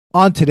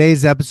On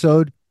today's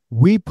episode,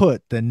 we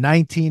put the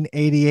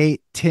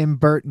 1988 Tim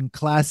Burton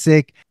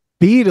classic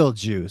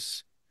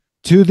Beetlejuice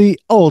to the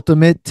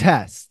ultimate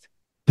test,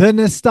 the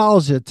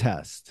nostalgia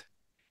test.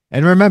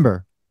 And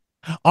remember,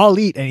 I'll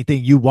eat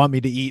anything you want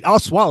me to eat. I'll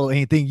swallow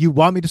anything you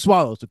want me to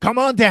swallow. So come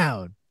on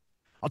down.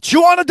 I'll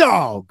chew on a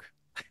dog.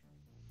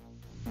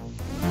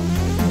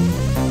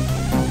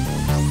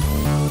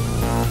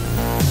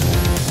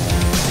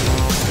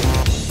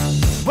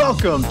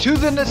 Welcome to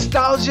the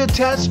Nostalgia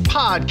Test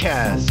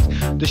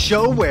Podcast, the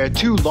show where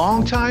two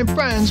longtime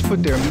friends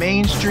put their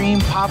mainstream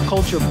pop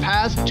culture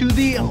past to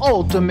the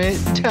ultimate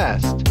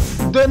test,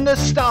 the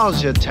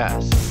Nostalgia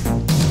Test.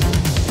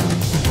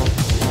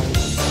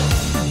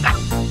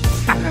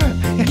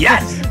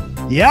 Yes.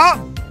 Yep.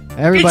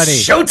 Everybody.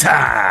 It's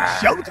showtime.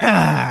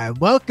 Showtime.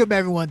 Welcome,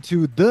 everyone,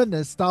 to the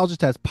Nostalgia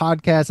Test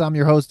Podcast. I'm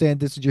your host, Dan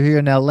Dissinger, here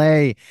in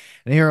LA.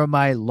 And here are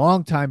my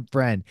longtime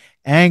friend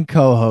and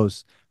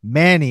co-host,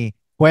 Manny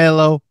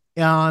Coelho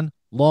on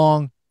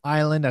Long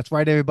Island. That's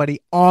right, everybody,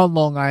 on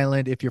Long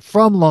Island. If you're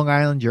from Long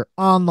Island, you're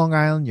on Long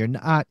Island. You're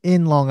not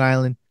in Long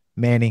Island.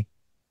 Manny,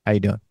 how you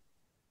doing?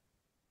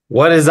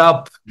 What is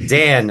up,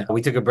 Dan?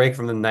 We took a break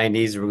from the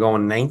 90s. We're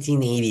going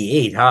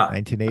 1988, huh?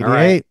 1988. All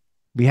right.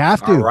 We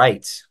have All to.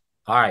 right.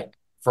 All right.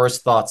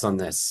 First thoughts on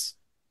this.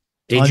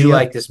 Did On you the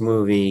like this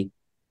movie,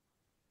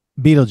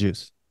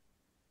 Beetlejuice.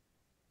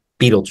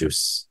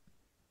 Beetlejuice?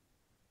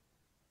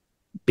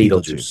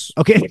 Beetlejuice.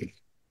 Okay.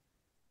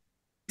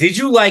 Did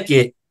you like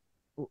it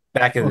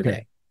back in the Okay.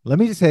 day? Let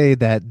me just say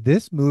that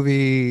this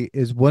movie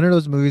is one of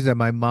those movies that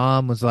my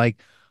mom was like,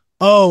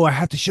 "Oh, I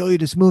have to show you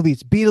this movie.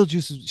 It's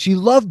Beetlejuice." She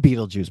loved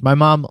Beetlejuice. My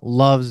mom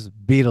loves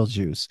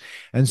Beetlejuice.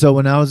 And so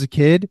when I was a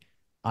kid,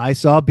 I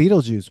saw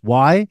Beetlejuice.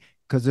 Why?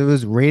 Because it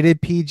was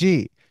rated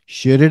PG.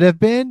 Should it have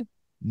been?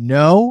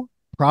 No,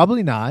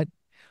 probably not.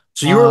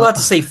 So you were Uh, allowed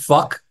to say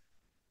fuck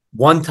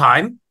one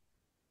time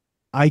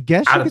I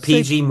guess you out of could say,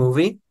 PG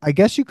movie? I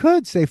guess you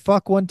could say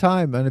fuck one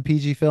time on a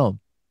PG film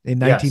in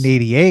Yes,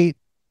 1988.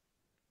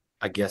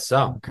 I guess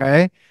so.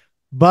 Okay.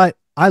 But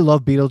I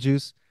love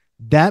Beetlejuice.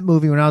 That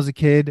movie when I was a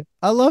kid,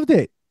 I loved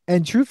it.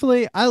 And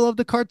truthfully, I love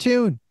the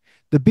cartoon.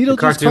 The The Beetlejuice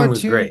cartoon was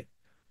cartoon, great.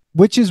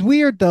 which is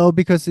weird though,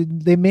 because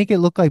they make it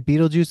look like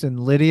Beetlejuice and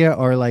Lydia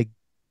are like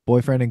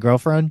boyfriend and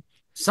girlfriend,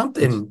 which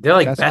They're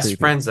like that's best creepy.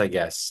 friends, I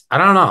guess. I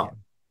don't Yeah, know.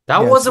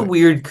 That yeah, was it's a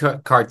weird.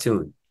 weird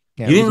cartoon.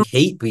 Yeah, You it was didn't just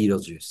hate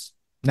Beetlejuice.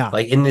 no,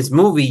 Like in this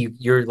movie,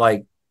 you're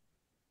like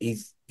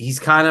he's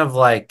kind of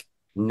like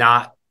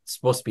not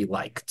supposed to be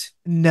liked.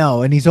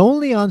 no, and he's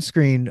only on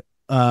screen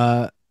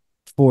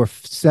for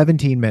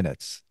 17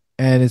 minutes.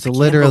 And it's I can't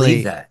believe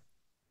literally that.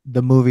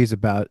 the movie's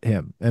about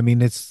him. I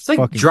mean, it's It's like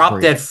fucking Drop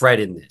free. Dead Fred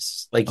in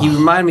this. Like he Oh,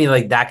 reminded me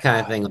like that kind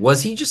of thing.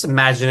 Was he just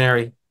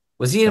imaginary?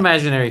 Was he an no.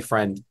 imaginary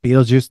friend?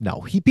 Beetlejuice,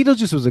 no. He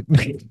Beetlejuice was a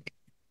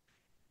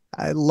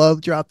I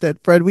love Drop Dead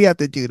Fred. We have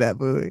to do that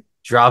movie.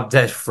 Drop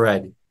Dead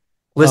Fred.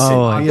 Listen,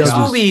 Oh, this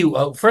Beetlejuice.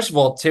 movie, first of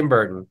all, Tim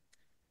Burton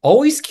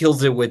always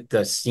kills it with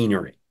the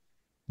scenery,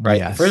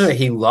 right? First of all, Yes.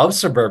 he loves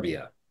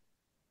suburbia.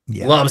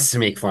 Yeah. Loves to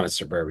make fun of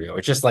suburbia.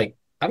 It's just like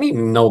I don't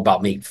even know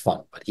about making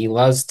fun, but he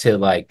loves to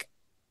like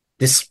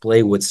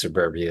display what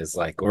suburbia is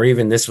like, or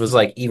even this was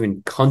like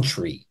even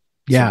country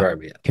Yeah.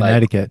 suburbia. Like,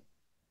 Connecticut.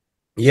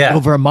 Oh, yeah,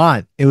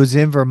 Vermont. It was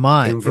in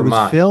Vermont. in It was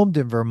Vermont. filmed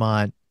in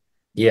Vermont,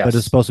 but it's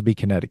Yes. supposed to be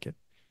Connecticut.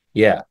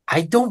 Yeah.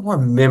 I don't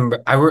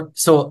remember.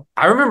 So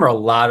I remember a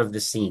lot of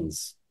the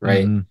scenes,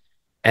 right? Hmm.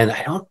 And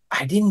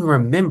I didn't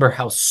remember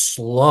how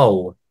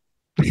slow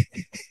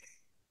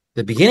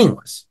the beginning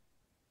was.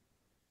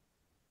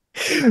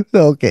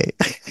 Okay.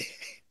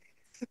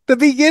 The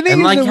beginning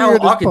And is like the how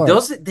weirdest awkward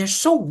part. they're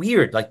so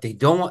weird. Like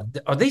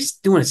are they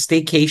doing a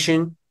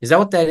staycation? Is that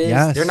what that is?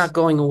 They're Yes. not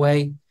going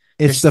away.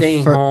 They're It's the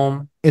staying first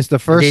home. it's the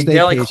And first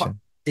they're like staycation.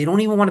 they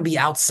don't even want to be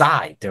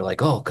outside. They're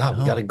like, oh God,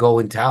 we got to No. go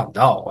in town.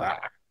 No,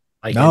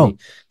 like and No.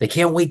 they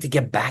can't wait to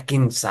get back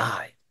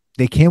inside.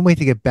 They can't wait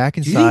to get back Do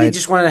you think they inside.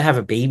 just wanted to have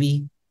a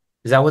baby?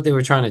 Is that what they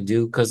were trying to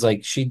do? Because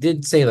like she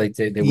did say like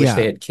they wish Yeah.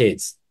 they had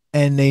kids.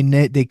 And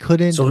they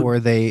couldn't, So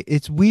or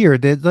it's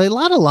weird. There's a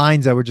lot of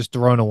lines that were just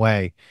thrown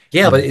away.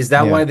 yeah, but And is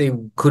that yeah. why they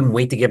couldn't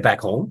wait to get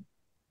back home?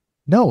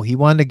 No, he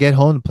wanted to get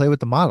home and play with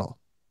the model.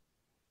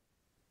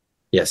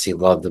 Yes, he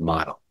loved the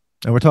model.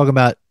 And we're talking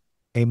about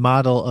a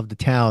model of the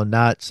town,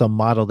 not some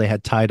model they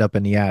had tied up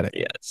in the attic.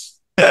 Yes.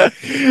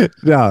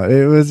 No,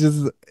 it was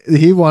just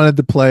he wanted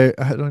to play.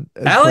 I don't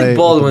Alec play with the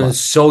Baldwin model. is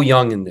so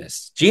young in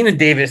this. Geena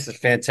Davis is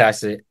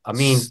fantastic. I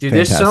mean, dude,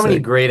 there's so many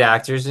Fantastic. great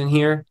actors in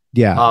here.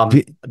 Yeah.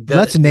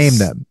 Let's name This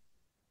them.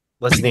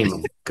 let's name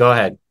them. Go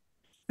ahead.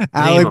 Name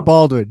Alec them.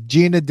 Baldwin,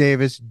 Gina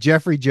Davis,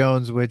 Jeffrey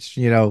Jones, which,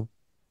 we,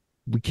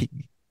 ke-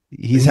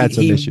 he's He had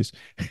some he issues.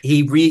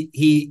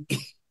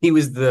 he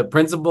was the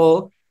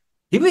principal.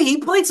 He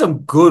played some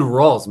good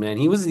roles, man.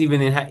 He wasn't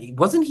even in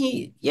wasn't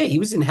he? Yeah, he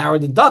was in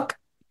Howard the Duck.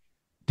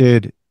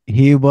 Dude,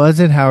 he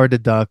wasn't Howard the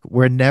Duck.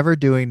 We're never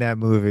doing that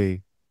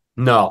movie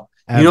No.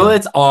 You know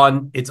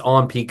ever. it's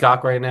on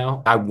Peacock right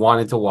now. I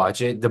wanted to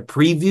watch it. The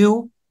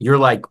preview, you're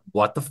like,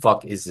 what the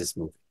fuck is this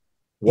movie?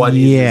 What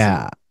is this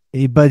Yeah.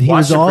 movie? But he Watch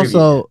was the preview,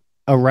 also man.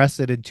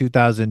 arrested in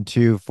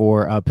 2002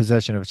 for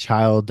possession of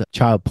child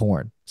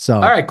porn. All So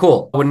right,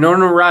 cool.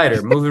 Winona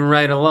Ryder, moving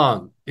right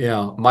along.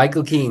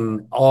 Michael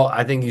Keaton. Oh,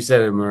 I think you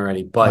said him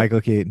already. But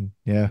Michael Keaton,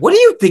 yeah. what do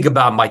you think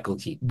about Michael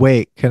Keaton?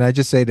 Wait, can I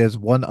just say there's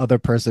one other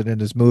person in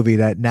this movie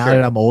that now that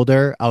Sure. I'm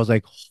older, I was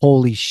like,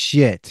 holy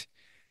shit,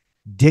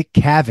 Dick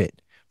Cavett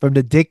from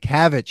the Dick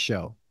Cavett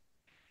show.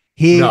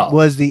 He No.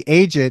 was the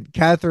agent,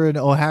 Catherine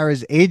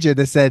O'Hara's agent,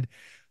 that said,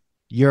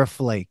 "You're a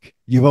flake.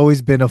 You've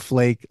always been a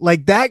flake."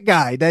 Like that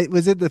guy that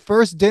was at the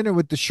first dinner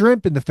with the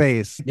shrimp in the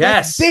face. That's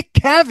Yes. Dick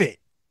Cavett.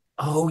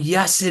 Oh,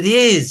 yes, it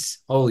is.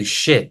 Holy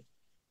shit.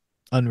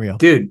 Unreal.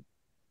 Dude,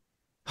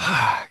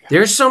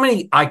 there's so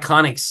many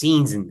iconic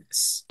scenes in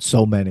this,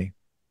 So many.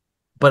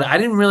 but I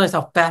didn't realize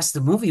how fast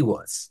the movie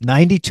was.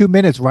 92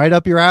 minutes, right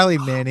up your alley,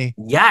 Manny.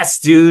 Yes,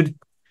 dude.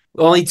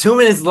 Only 2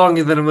 minutes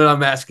longer than what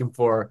I'm asking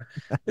for.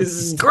 This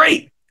is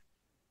great.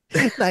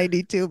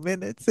 92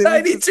 minutes. It was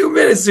just, 92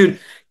 minutes, dude.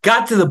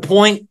 Got to the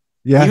point,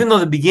 yeah. even though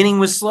the beginning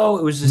was slow,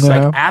 it was just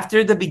like No.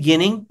 after the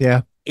beginning,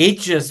 Yeah. it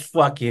just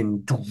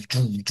fucking Yeah.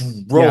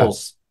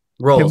 rolls,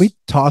 Can we rolls.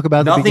 talk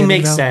about the Nothing beginning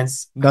makes now?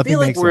 sense. I Nothing feel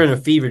like makes we're in sense.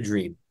 a fever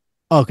dream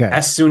Okay.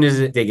 as soon as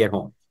they get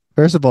home.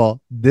 First of all,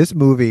 this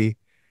movie,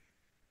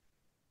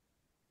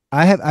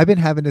 I've been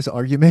having this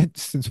argument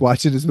since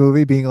watching this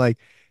movie, being like,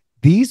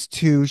 these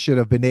two should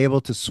have been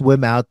able to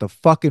swim out the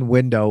fucking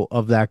window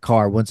of that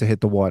car once it hit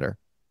the water.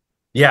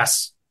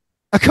 Yes.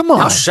 Come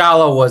How on.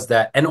 shallow was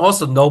that? And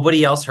also,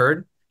 nobody else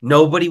heard.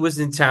 Nobody was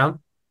in town.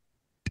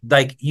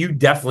 Like, you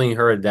definitely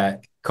heard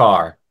that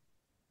car.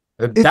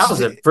 That It's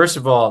was it. First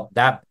of all,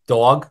 that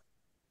dog,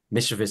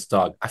 mischievous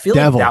dog. I feel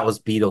like that devil. was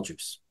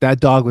Beetlejuice. That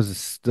dog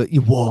was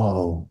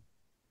whoa.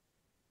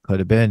 Could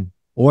have been.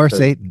 Or But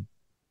Satan.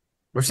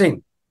 we're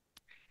saying,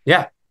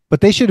 yeah, But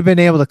they should have been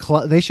able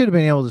to they should have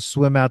been able to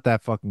swim out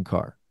that fucking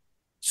car.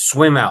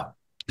 swim out.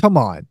 Come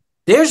on.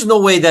 There's no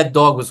way that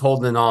dog was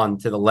holding on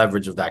to the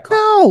leverage of that car.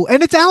 No,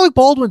 and it's Alec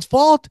Baldwin's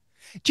fault.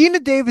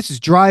 Geena Davis is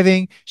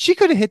driving. She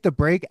could have hit the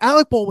brake.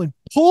 Alec Baldwin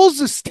pulls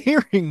the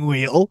steering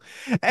wheel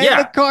and the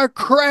Yeah. car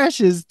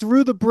crashes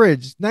through the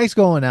bridge. Nice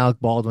going, Alec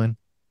Baldwin.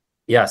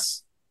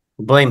 Yes.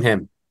 Blame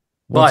him.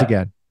 Once But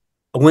again.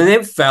 when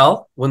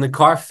the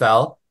car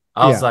fell,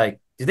 I was Yeah. like,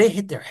 did they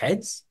hit their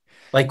heads?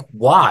 Like,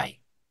 why?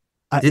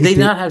 Did It they did,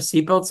 not have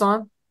seatbelts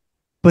on?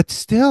 but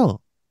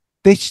still,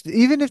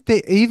 even if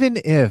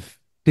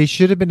they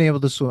should have been able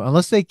to swim,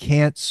 unless they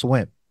can't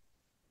swim.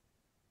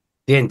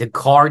 Then the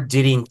car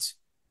didn't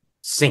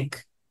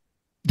sink.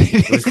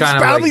 It was It's kind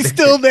of probably like,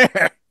 still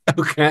there.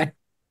 okay,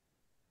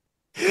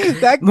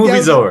 That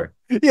movie's yeah, over.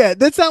 yeah,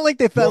 that's not like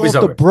they fell Movie's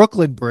off the over.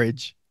 Brooklyn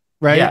Bridge,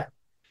 right? Yeah.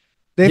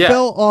 They Yeah.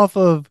 fell off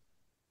of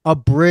a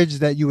bridge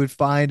that you would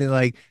find in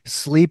like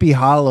Sleepy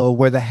Hollow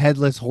where the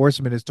headless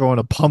horseman is throwing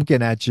a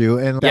pumpkin at you,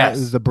 and that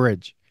is Yes. the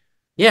bridge.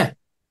 Yeah.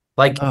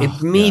 Like it Oh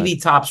God. maybe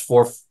tops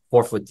 4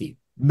 foot deep.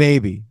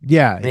 Maybe.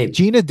 Yeah. Maybe.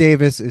 Geena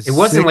Davis is It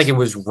wasn't like six. it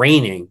was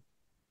raining.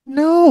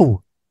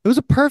 No. It was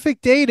a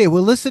perfect day. They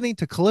were listening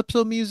to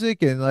calypso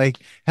music and like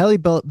Harry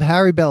Oh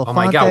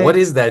my God, what Belafonte.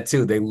 is that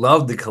too? They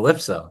love the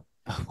calypso.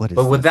 What But is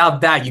this?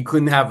 without that, you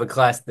couldn't have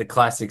the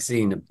classic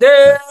scene of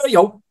there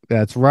yo.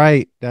 That's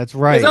right. That's It's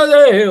right. a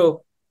there.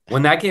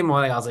 When that came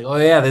on, I was like, oh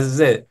yeah, this is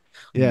it.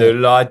 Yeah. The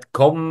light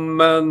come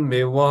and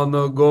me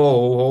wanna go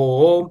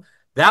home.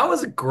 That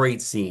was a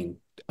great scene.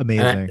 And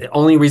Amazing. the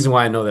only reason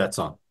why I know that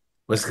song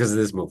was because of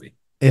this movie.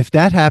 If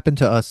that happened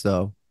to us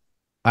though,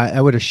 I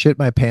would have shit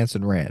my pants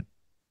and ran.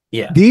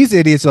 Yeah. These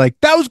idiots are like,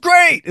 that was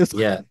great. It's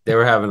like Yeah. They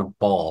were having a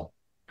ball.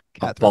 A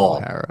Catherine ball.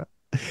 O'Hara.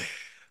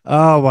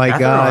 Oh my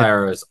Catherine God.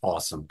 O'Hara is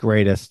awesome.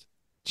 Greatest.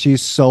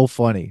 She's so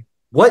funny.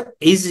 What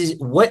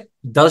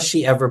does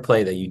she ever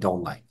play that you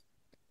don't like?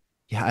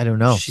 Yeah, I don't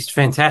know. She's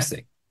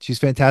fantastic. She's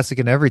fantastic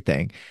in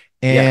everything.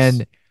 Yes.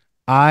 And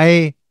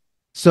I,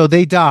 so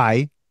they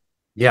die.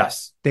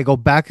 Yes. They go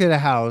back to the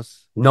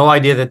house. No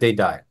idea that they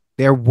died.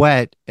 They're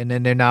wet and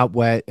then they're not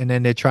wet. And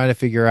then they're trying to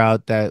figure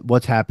out that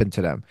what's happened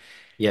to them.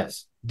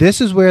 Yes.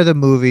 This is where the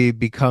movie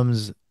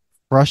becomes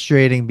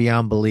frustrating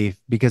beyond belief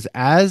because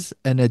as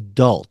an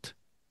adult,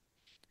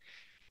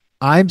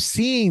 I'm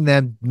seeing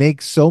them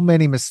make so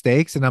many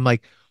mistakes, and I'm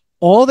like,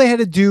 all they had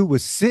to do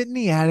was sit in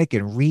the attic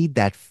and read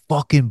that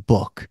fucking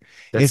book.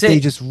 That's If they it.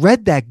 just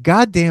read that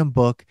goddamn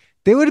book,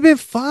 they would have been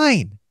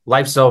fine.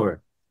 Life's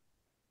over.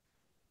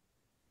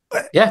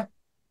 Yeah.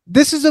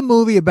 This is a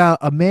movie about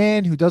a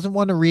man who doesn't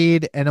want to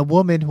read and a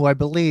woman who I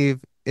believe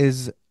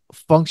is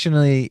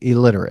functionally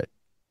illiterate.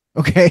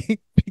 Okay.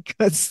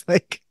 Because,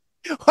 like,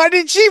 why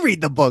didn't she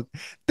read the book?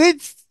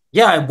 That's,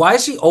 Yeah. Why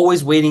is she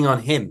always waiting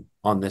on him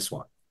on this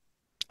one?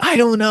 I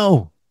don't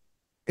know.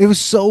 It was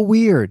so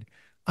weird.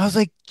 I was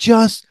like,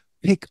 just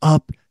pick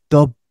up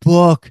the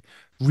book,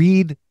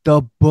 read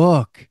the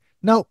book.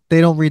 No,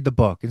 they don't read the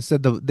book.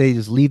 Instead, they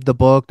just leave the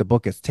book. The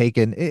book is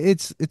taken.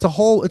 It's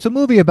a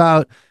movie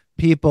about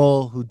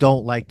people who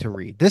don't like to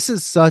read. This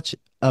is such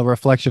a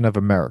reflection of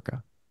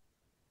America.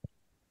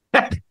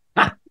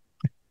 All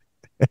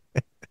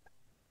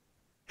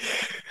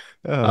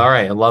Oh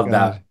right. I love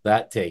God.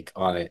 that take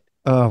on it.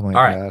 Oh my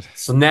All right. God.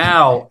 So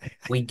now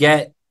we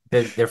get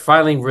they're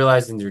finally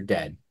realizing they're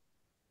dead.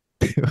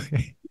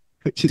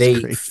 Which is They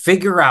great.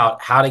 figure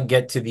out how to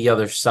get to the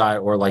other side,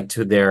 or like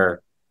to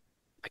their,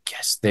 I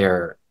guess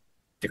their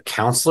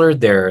counselor,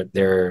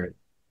 their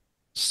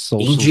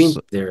Social. agent,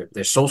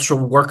 their social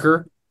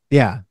worker,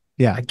 Yeah.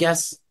 Yeah. I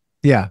guess.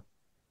 Yeah.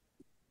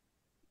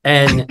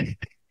 And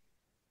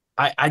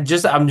I'm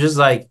just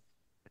like,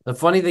 the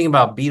funny thing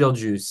about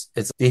Beetlejuice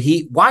is,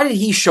 why did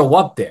he show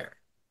up there?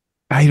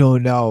 I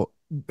don't know.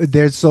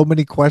 There's so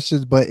many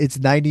questions, but it's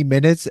 90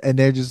 minutes and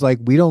they're just like,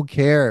 we don't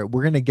care.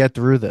 We're going to get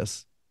through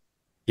this.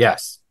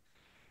 Yes.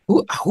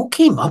 Who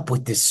came up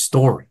with this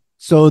story?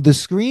 So the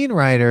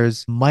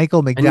screenwriters, Michael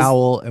And it's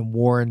McDowell and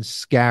Warren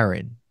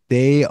Scarron,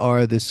 they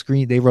wrote the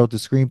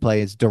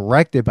screenplay. It's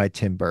directed by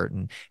Tim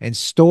Burton and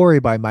story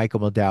by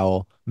Michael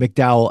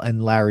McDowell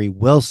and Larry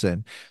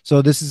Wilson.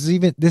 So this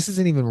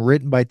isn't even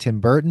written by Tim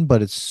Burton,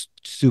 but it's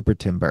super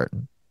Tim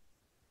Burton.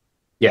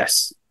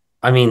 yes.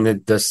 I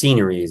mean, the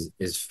scenery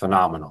is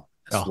phenomenal.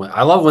 Oh,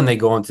 I love when they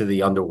go into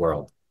the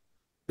underworld.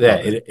 Yeah,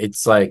 love it.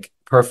 it's like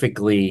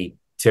perfectly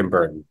Tim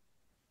Burton.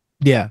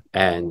 Yeah.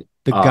 And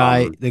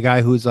The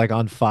guy who's like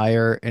on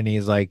fire and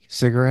he's like,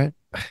 cigarette.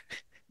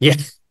 yeah,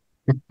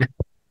 yeah,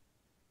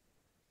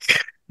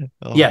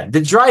 Oh,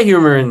 the dry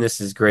humor in this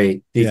is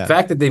great. The yeah.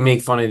 fact that they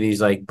make fun of these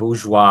like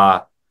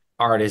bourgeois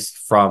artists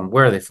from,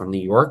 where are they from?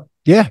 New York?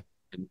 Yeah.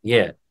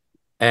 Yeah.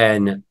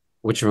 And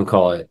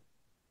whatchamacallit,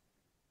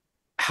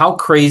 how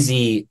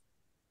crazy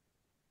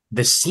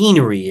the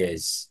scenery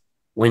is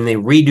when they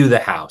redo the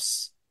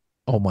house.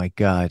 Oh my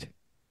God.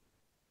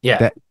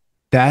 Yeah.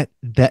 That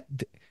that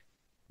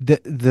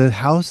the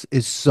house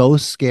is so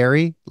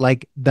scary.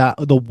 Like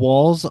the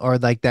walls are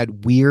like that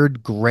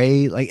weird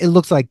gray, like it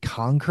looks like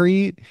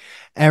concrete.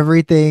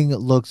 Everything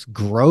looks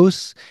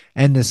gross,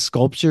 and the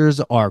sculptures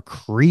are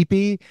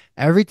creepy.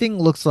 Everything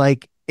looks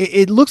like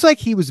it looks like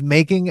he was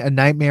making a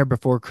Nightmare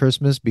Before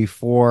Christmas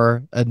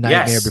before a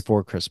Nightmare Yes.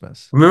 Before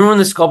Christmas. Remember when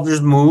the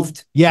sculptors moved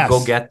to go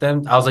Yes, get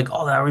them? I was like,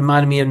 oh, that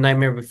reminded me of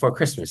Nightmare Before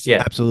Christmas.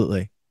 Yeah.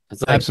 absolutely.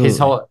 It's like his Absolutely.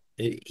 whole,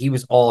 he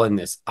was all in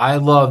this. I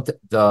loved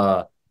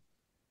the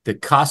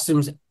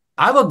costumes.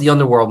 I love the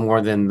underworld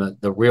more than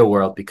the real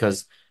world,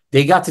 because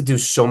they got to do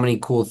so many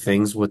cool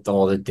things with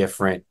all the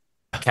different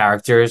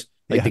characters.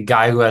 Like Yeah. the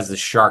guy who has the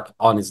shark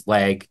on his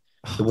leg,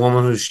 the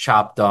woman who's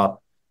chopped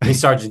up,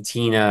 Miss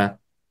Argentina.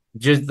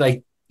 Just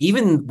like,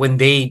 even when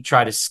they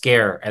try to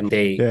scare and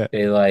Yeah.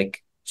 they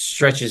like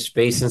stretch his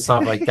face and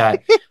stuff like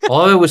that,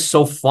 all of it was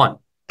so fun.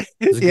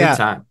 It was a good Yeah.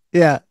 time.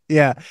 Yeah.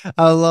 Yeah.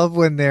 I love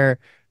when they're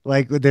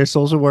like when their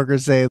social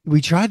workers say, we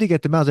tried to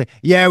get them out. It's like,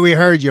 yeah, we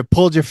heard you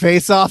pulled your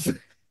face off,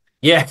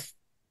 Yeah.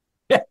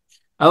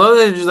 I love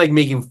that they're just like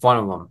making fun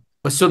of them.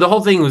 But so the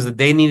whole thing was that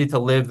they needed to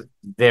live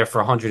there for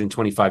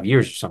 125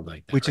 years or something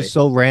like that, which is right?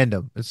 so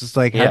random. It's just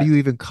like, how do Yeah. you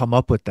even come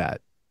up with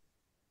that?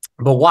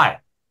 But why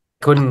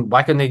couldn't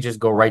they just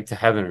go right to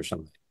heaven or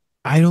something?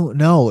 I don't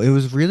know. It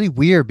was really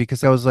weird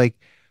because I was like,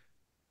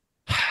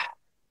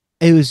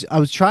 I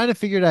was trying to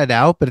figure that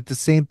out, but at the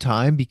same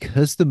time,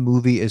 because the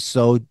movie is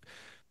so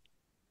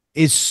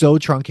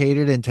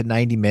truncated into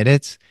 90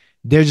 minutes,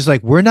 they're just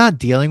like, we're not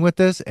dealing with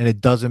this and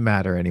it doesn't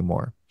matter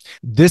anymore.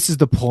 This is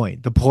the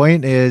point. The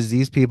point is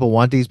these people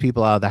want these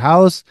people out of the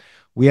house.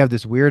 We have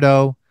this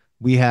weirdo,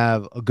 we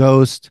have a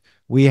ghost,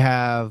 we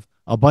have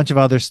a bunch of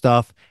other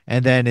stuff,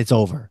 and then it's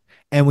over.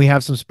 And we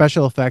have some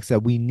special effects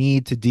that we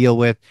need to deal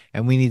with,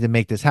 and we need to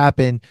make this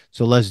happen.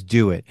 So let's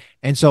do it.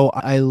 And so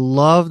I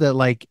love that,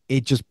 like,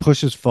 it just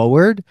pushes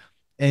forward.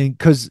 And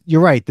because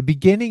you're right, the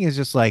beginning is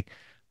just like,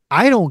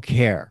 I don't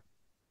care.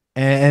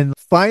 And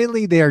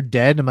finally they're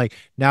dead. I'm like,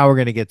 now we're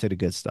gonna get to the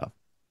good stuff.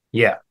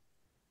 Yeah,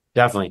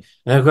 definitely.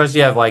 And of course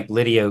you have like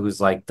Lydia,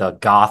 who's like the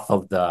goth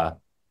of the,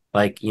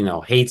 like,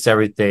 hates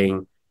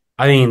everything.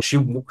 I mean, she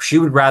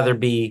would rather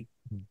be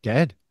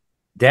Dead.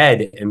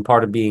 dead and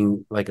part of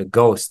being like a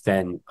ghost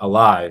than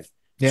alive.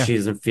 Yeah, She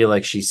doesn't feel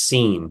like she's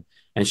seen.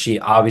 And she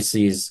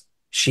obviously is,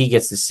 she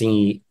gets to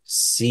see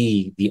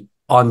the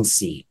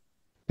unseen.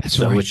 that's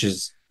So, right. which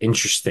is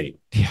interesting.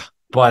 Yeah.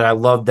 But I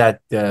love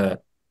that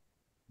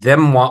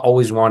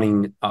always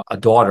wanting a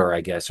daughter,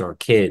 I guess, or a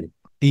kid.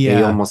 They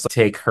Yeah. almost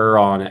take her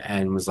on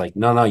and was like,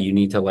 no, no, you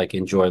need to like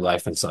enjoy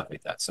life and stuff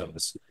like that. So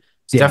it's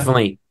Yeah.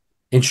 definitely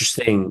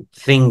interesting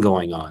thing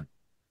going on.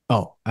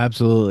 Oh,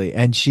 absolutely.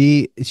 And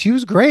she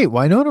was great.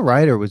 Winona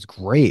Ryder was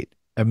great.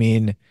 I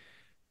mean,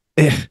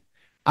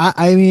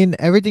 I mean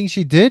everything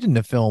she did in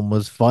the film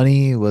was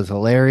funny, was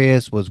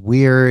hilarious, was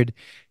weird.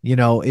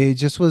 It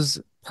just was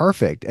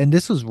perfect. And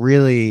this was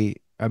really,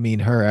 I mean,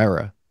 her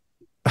era.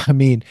 I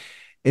mean,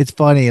 it's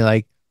funny,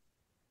 like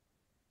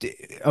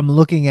I'm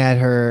looking at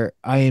her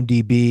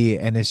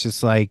IMDb and it's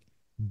just like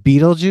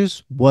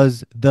Beetlejuice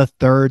was the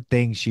third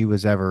thing she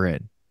was ever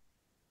in.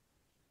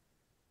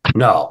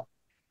 No,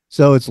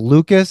 So it's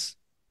Lucas,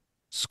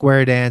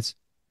 Square Dance,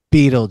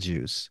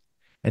 Beetlejuice.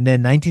 And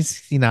then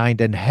 1969,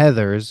 then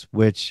Heathers,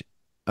 which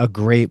a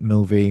great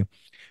movie.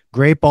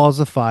 Great Balls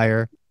of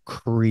Fire,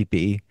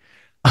 creepy.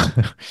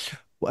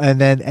 And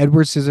then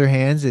Edward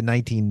Scissorhands in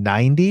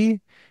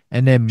 1990.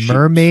 And then she was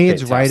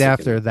Mermaids right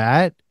fantastic in after that.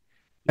 that.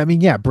 I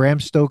mean, yeah, Bram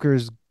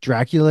Stoker's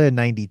Dracula in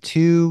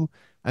 92.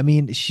 I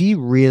mean, she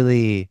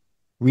really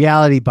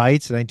Reality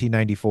Bites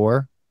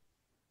 1994.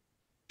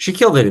 She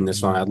killed it in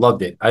this one. Mhm. I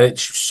loved it.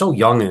 She was so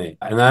young in it,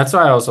 and that's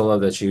why I also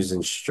love that she was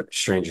in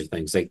Stranger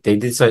Things. Like they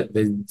did such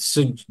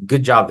a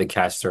good job to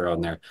cast her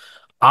on there.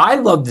 I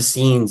love the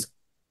scenes.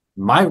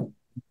 My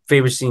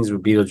favorite scenes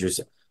with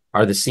Beetlejuice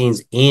are the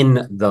scenes in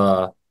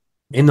the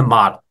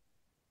model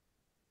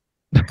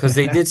because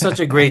they did such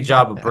a great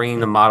job of bringing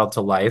the model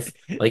to life.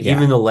 Like Yeah.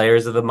 even the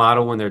layers of the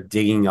model when they're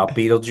digging up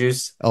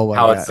Beetlejuice, Oh my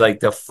how it's God. like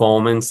the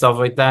foam and stuff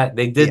like that.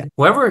 They Yeah. did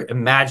whoever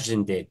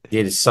imagined it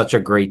did such a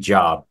great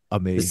job.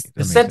 Amazing.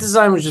 The set Amazing.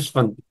 design was just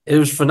fun. It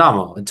was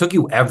phenomenal. It took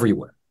you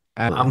everywhere.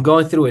 I'm Absolutely.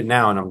 going through it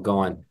now and I'm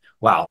going,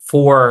 wow.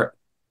 For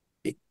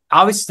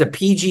obviously the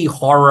PG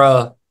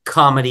horror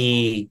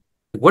comedy,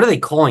 what are they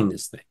calling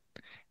this thing?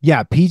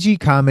 Yeah. PG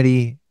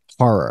comedy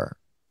horror.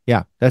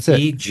 Yeah. That's it.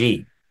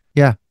 PG.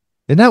 Yeah.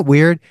 Isn't that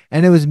weird?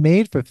 And it was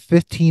made for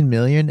 15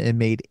 million and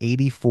made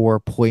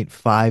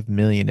 84.5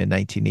 million in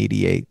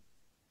 1988.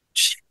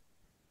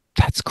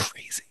 That's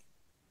crazy.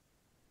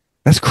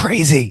 That's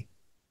crazy.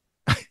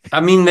 I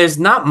mean, there's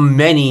not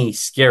many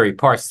scary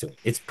parts to it.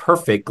 It's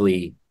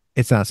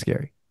not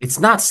scary. It's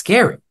not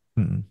scary.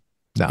 Mm-mm.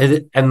 No.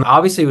 And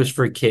obviously it was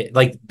for kids.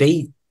 Like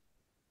they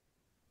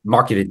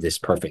marketed this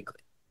perfectly.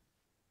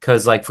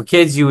 Because like for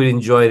kids, you would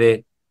enjoy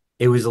it.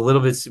 It was a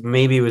little bit,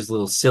 maybe it was a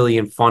little silly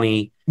and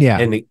funny. Yeah.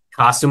 And the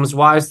costumes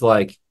wise,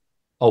 like,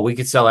 oh, we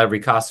could sell every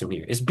costume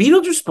here. Is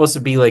Beetlejuice supposed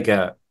to be like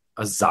a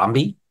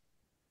zombie?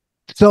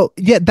 So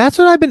yeah, that's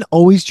what I've been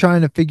always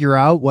trying to figure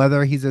out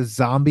whether he's a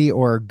zombie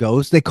or a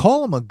ghost. They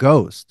call him a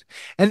ghost,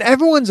 and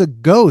everyone's a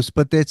ghost,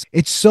 but it's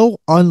so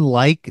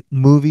unlike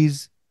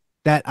movies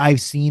that I've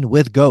seen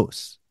with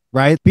ghosts,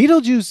 right?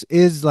 Beetlejuice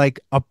is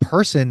like a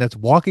person that's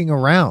walking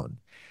around.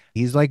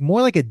 He's like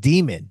more like a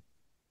demon,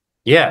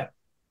 Yeah.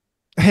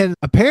 and And what's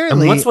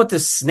apparently, with the yeah.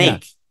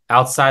 snake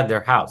outside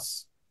their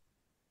house?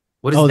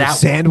 What is Oh, the that one?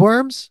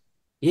 sandworms.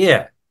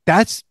 Yeah.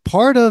 That's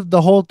part of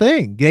the whole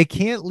thing. They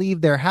can't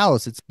leave their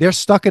house. It's they're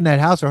stuck in that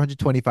house for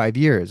 125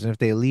 years, and if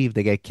they leave,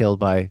 they get killed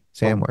by But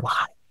sandworms.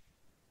 why?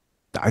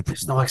 I,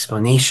 There's no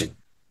explanation.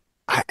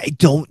 I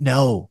don't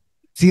know.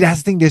 See,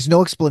 that's the thing. There's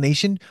no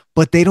explanation,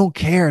 but they don't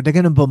care. They're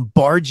gonna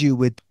bombard you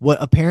with what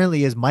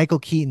apparently is Michael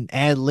Keaton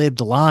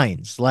ad-libbed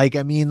lines. Like,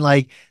 I mean,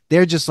 like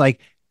they're just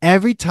like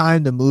every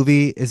time the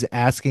movie is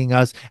asking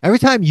us, every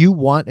time you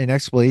want an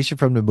explanation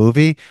from the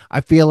movie,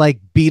 I feel like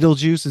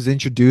Beetlejuice is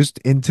introduced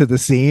into the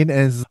scene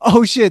and is,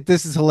 oh shit,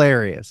 this is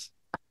hilarious.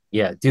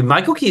 Yeah, dude,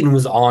 Michael Keaton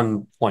was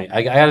on point.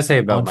 I gotta say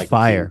about On Michael Keaton,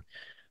 fire.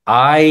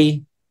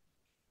 I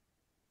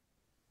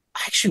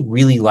actually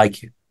really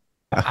like him.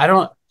 I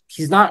don't.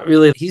 He's not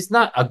really. He's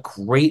not a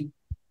great.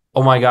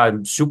 Oh my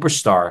god,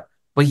 superstar.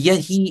 But yet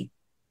he's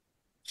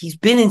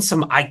been in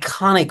some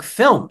iconic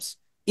films.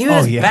 Even Oh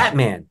as yeah.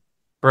 Batman,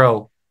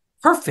 bro,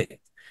 perfect.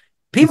 It's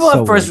People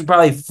so at first weird. were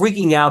probably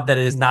freaking out that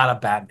it is not a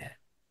Batman.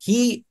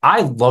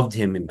 I loved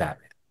him in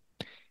Batman.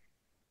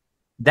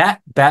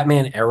 That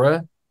Batman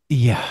era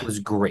Yeah. was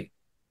great.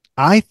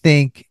 I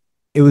think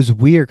it was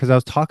weird because I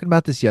was talking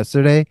about this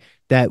yesterday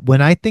that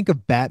when I think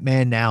of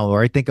Batman now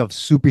or I think of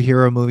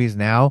superhero movies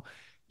now,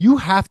 you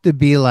have to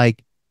be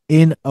like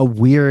in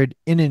an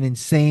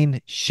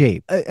insane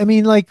shape. I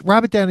mean, like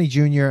Robert Downey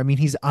Jr., I mean,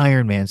 he's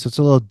Iron Man, so it's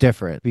a little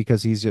different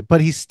because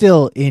but he's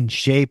still in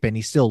shape and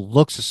he still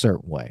looks a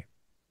certain way,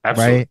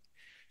 Absolutely, right?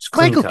 it's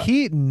clean Michael cut.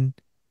 Keaton,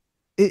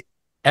 it,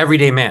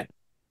 Everyday man. It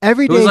was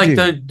everyday like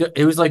dude.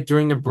 it was like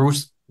during the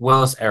Bruce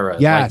Willis era,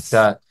 like Yes.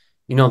 the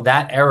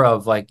that era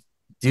of like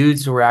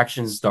dudes who were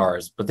action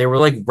stars, but they were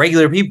like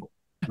regular people.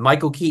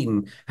 Michael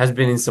Keaton has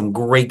been in some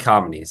great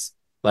comedies,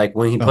 like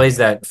when he Oh, plays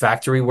yeah. that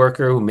factory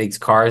worker who makes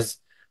cars.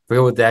 I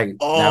forget what that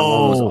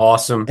one was Oh,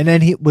 awesome. and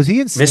then he in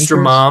Mr. Sneakers?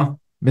 Mom,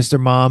 Mr.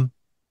 Mom.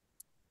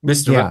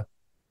 Mr. Yeah.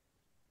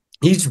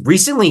 He's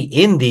recently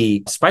in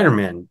the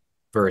Spider-Man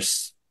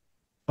verse.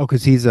 Oh,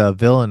 because he's a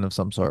villain of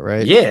some sort,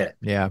 right? Yeah,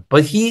 Yeah.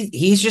 but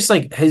he's just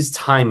like his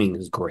timing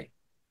is great,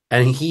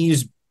 and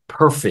he's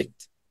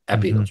perfect at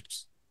Hmm.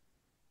 Beetlejuice.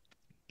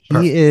 He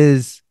Perfect.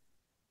 is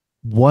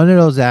one of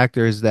those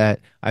actors that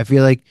I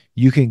feel like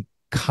you can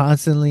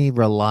constantly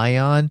rely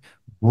on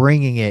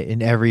bringing it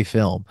in every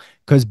film.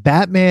 Because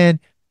Batman,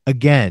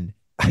 again,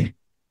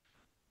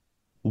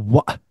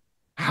 what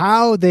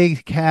how they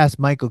cast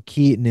Michael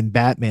Keaton in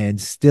Batman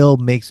still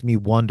makes me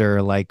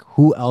wonder like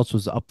who else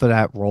was up for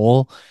that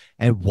role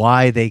and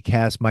why they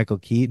cast Michael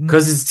Keaton.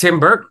 Because it's Tim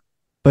Burton.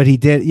 But he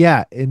did,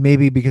 yeah, it may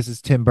be because it's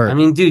Tim I Burton.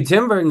 mean, dude,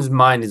 Tim Burton's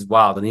mind is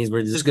wild, and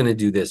we're just gonna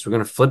do this. We're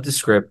gonna flip the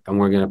script, and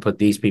we're gonna put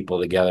these people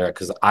together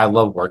because I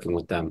love working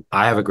with them.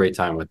 I have a great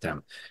time with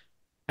them,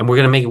 and we're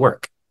gonna make it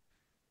work.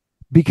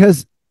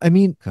 Because I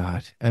mean,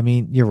 God, I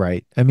mean, you're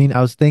right. I mean,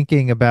 I was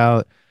thinking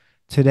about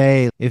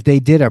today if they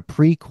did a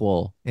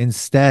prequel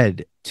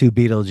instead to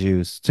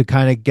Beetlejuice to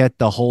kind of get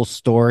the whole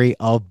story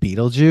of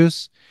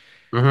Beetlejuice,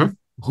 Mm-hmm.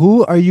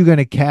 who are you going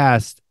to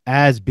cast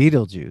as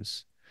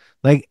Beetlejuice?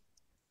 Like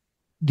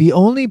the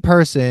only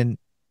person,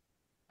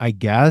 I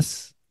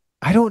guess,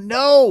 I don't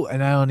know,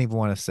 and I don't even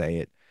want to say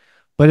it,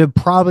 but it'd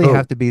probably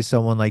have Oh, to be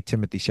someone like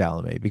Timothy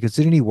Chalamet because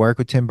didn't he work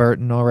with Tim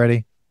Burton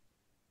already?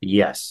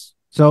 yes,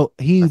 So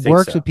he I think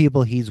works with so.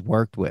 people he's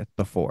worked with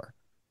before.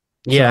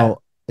 Yeah.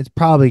 So it's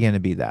probably going to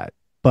be that.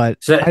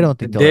 But So I don't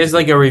think they'll ever there's do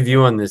like a Tim review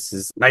Burton. on this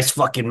is nice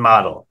fucking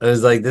model. It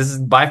was like this is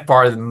by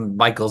far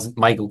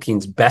Michael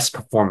Keaton's best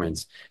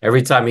performance.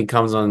 Every time he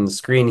comes on the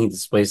screen, he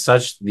displays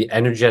such the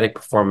energetic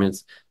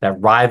performance that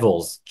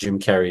rivals Jim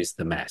Carrey's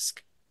The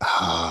Mask.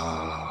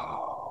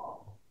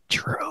 Oh,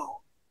 true.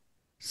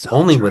 So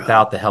Only true.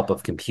 without the help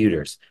of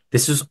computers.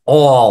 This is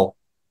all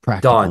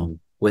Practical. done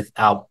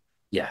without,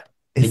 yeah.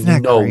 Isn't And you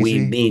that know, crazy?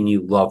 me and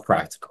you love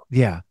practical.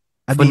 Yeah.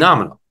 I mean,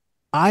 Phenomenal.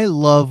 I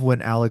love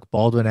when Alec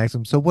Baldwin asks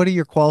him, so what are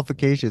your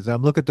qualifications?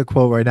 I'm looking at the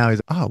quote right now.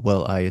 He's, oh,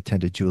 well, I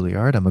attended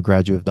Juilliard. I'm a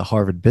graduate of the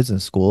Harvard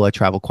Business School. I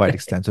travel quite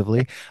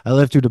extensively. I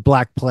lived through the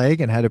Black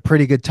Plague and had a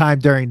pretty good time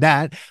during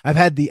that.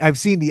 I've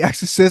seen The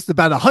Exorcist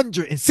about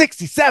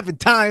 167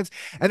 times,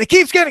 and it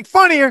keeps getting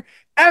funnier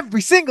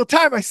every single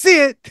time I see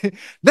it.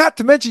 Not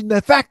to mention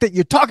the fact that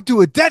you're talking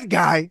to a dead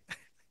guy.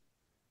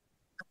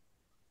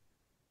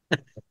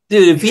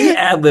 Dude, if he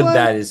ad-libbed But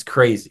that is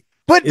crazy.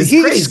 But It's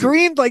he crazy.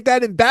 screamed like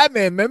that in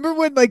Batman. Remember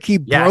when like he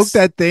broke Yes.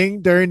 that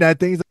thing during that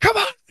thing? He's like, "Come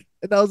on!"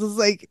 And I was just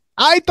like,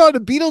 I thought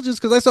of Beetlejuice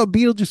because I saw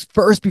Beetlejuice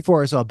first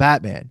before I saw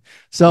Batman.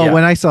 So Yeah.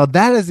 when I saw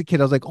that as a kid,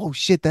 I was like, "Oh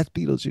shit, that's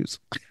Beetlejuice."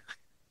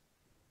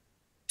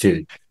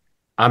 Dude.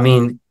 I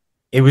mean,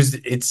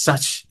 it's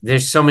such,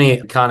 there's so many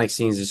iconic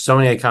scenes. There's so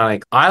many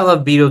iconic. I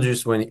love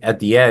Beetlejuice when at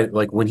the end,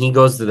 like when he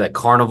goes to that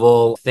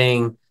carnival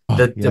thing, Oh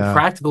the yeah,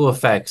 practical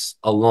effects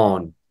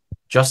alone,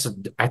 just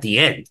at the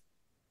end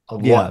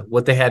of yeah,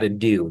 what they had to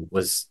do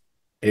was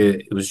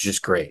it was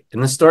just great.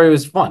 And the story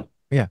was fun,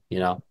 yeah. you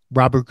know.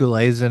 Robert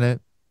Goulet's in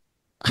it.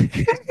 It's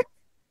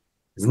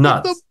He's the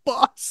nuts.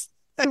 boss.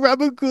 And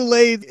Robert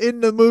Goulet in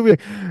the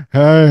movie.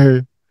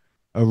 Hey,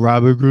 a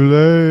Robert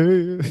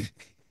Goulet.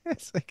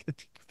 It's like a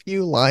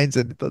few lines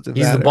and it doesn't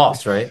He's the matter.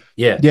 boss, right?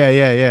 Yeah. Yeah,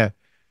 yeah, yeah.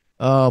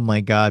 Oh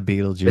my God, The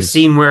Beetlejuice.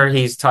 scene where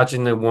he's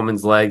touching the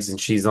woman's legs and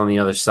she's on the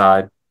other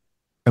side.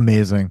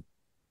 Amazing.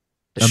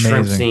 The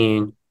shrimp Amazing.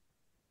 scene.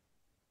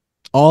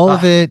 All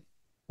of Ah, it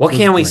what was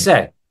can we great.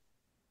 say?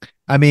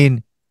 I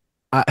mean,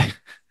 I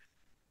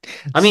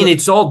I mean, so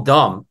it's all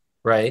dumb,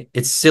 right?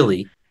 It's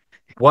silly.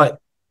 What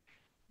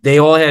they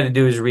all had to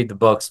do is read the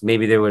books.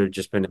 Maybe they would have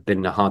just been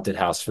in a haunted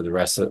house for the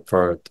rest of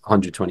for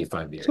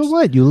 125 so years.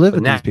 what? You live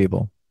But with these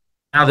people.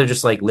 now they're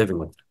just like living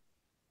with it,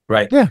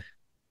 right? Yeah.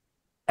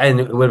 And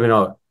it would have been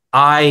over.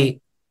 I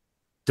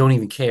don't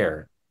even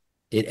care.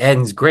 It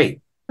ends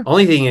great.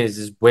 Only thing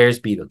is where's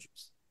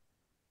Beetlejuice?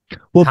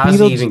 Well, How's he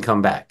Beetlejuice. even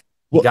come back?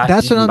 He Well, got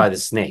eaten by the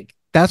snake.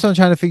 that's what I'm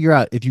trying to figure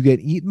out. If you get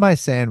eaten by a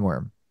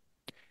sandworm,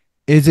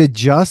 is it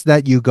just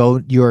that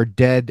you're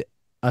dead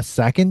a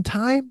second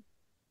time?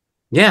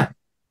 Yeah,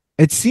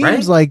 It seems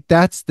right? like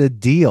that's the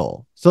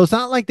deal. So it's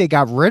not like they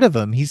got rid of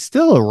him. He's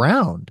still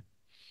around.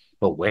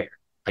 But where?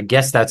 I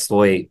guess that's the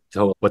way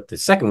to what the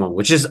second one,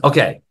 which is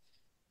okay.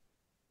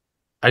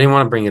 I didn't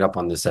want to bring it up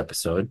on this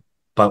episode,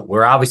 but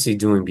we're obviously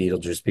doing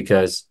Beetlejuice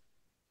because,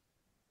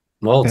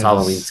 well, it's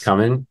Halloween's There's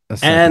coming, a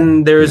second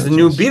and there's a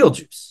new Beetlejuice.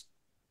 Beetlejuice,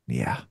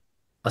 Yeah.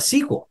 a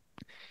sequel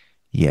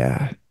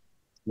Yeah.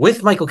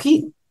 with Michael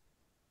Keaton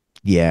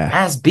Yeah.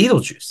 as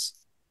Beetlejuice.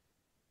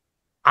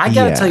 I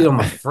gotta tell Yeah. you, I'm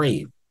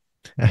afraid.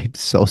 I'm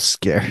so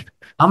scared.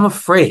 I'm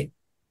afraid.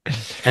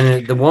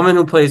 And the woman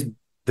who plays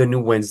the new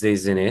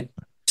Wednesday's in it.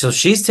 So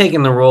she's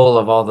taking the role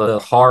of all the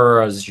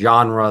horror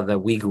genre that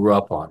we grew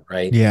up on,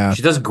 right? Yeah.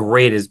 She does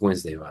great as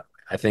Wednesday, by the way.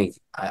 I think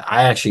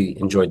I actually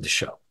enjoyed the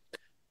show,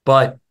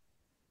 but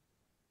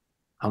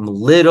I'm a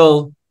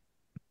little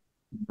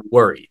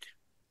worried.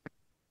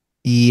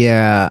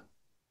 Yeah.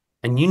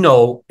 And you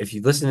know, if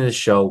you listen to the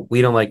show,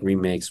 we don't like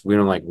remakes, we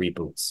don't like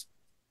reboots.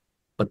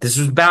 But this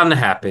was bound to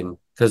happen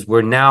because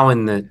we're now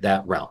in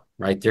that realm,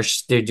 right?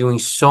 They're doing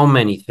so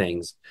many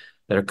things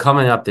that are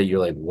coming up that you're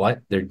like,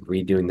 what? They're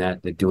redoing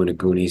that. They're doing a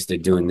Goonies. They're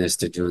doing this.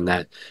 They're doing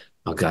that.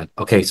 Oh God.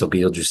 Okay, so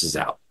Beetlejuice is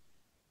out.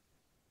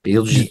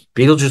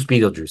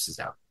 Beetlejuice is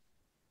out.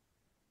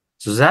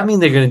 So does that mean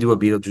they're going to do a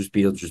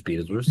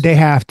Beetlejuice? They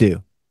have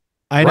to.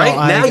 I know.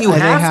 Right now, you They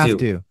have have to.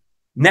 to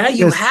Now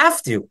you because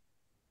have to.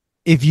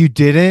 if you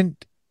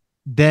didn't,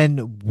 then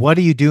what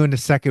are you doing the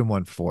second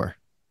one for?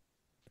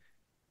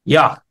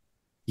 Yeah,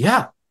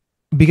 yeah.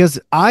 Because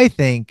I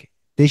think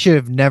they should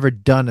have never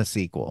done a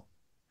sequel.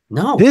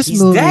 No, This he's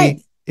movie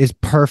dead. is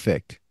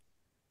perfect.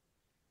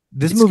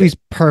 This It's movie's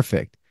good.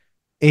 perfect.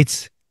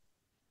 It's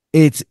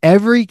it's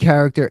every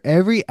character,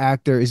 every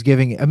actor is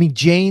giving. I mean,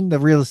 Jane, the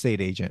real estate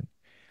agent.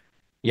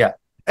 Yeah,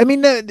 I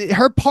mean,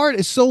 her part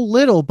is so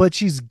little, but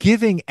she's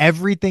giving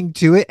everything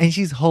to it, and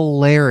she's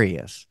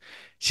hilarious.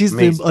 She's the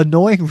amazing.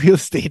 annoying real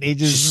estate agent.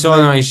 She's It's just so like,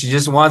 annoying. She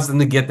just wants them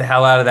to get the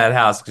hell out of that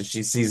house because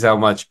she sees how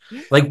much.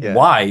 Like, yeah.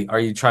 why are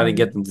you trying to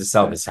get them to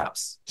sell this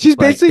house? She's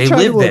Like, basically they trying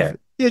live to, there.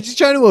 yeah, she's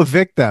trying to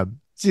evict them.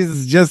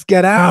 She's just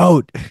get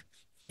out.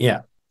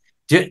 Yeah.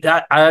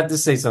 I have to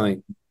say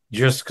something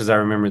just because I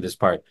remember this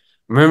part.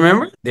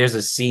 Remember, there's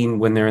a scene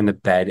when they're in the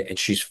bed and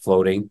she's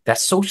floating.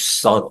 That's so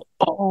subtle.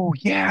 Oh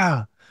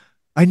yeah,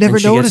 I and never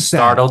she gets noticed that.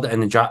 startled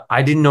and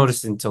I didn't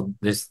notice until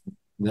this.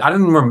 I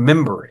didn't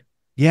remember it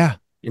Yeah.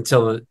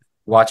 until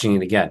watching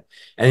it again.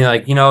 And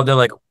they're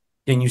like,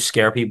 can you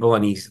scare people?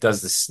 And he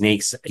does the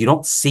snakes. You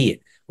don't see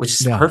it, which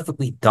is No.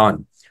 perfectly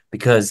done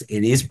because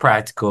it is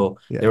practical.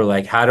 Yeah. They were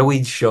like, how do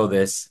we show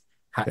this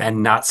Yeah.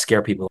 and not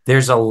scare people?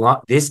 There's a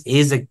lot. This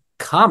is a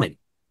comedy.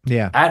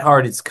 Yeah. At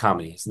heart, it's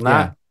comedy.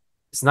 Yeah.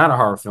 It's not a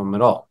horror film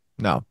at all.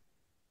 No,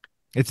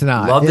 it's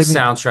not. Love the I mean,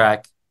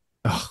 soundtrack.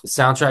 ugh, The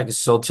soundtrack is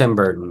so Tim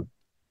Burton.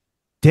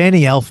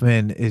 Danny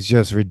Elfman is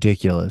just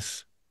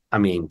ridiculous. I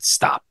mean,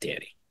 stop,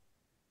 Danny.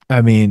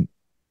 I mean,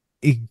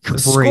 The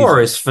score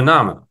crazy. is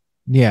phenomenal.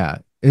 Yeah,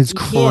 it's You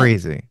can't.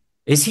 crazy.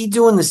 Is he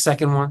doing the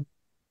second one?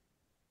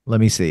 Let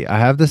me see. I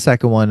have the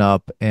second one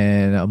up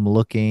and I'm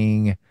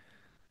looking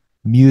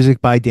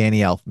music by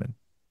Danny Elfman.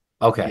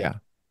 Okay. Yeah.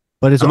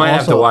 But it's I might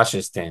have to also watch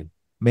this, Dan.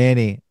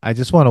 Manny, I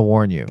just want to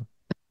warn you.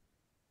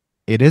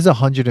 It is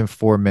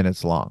 104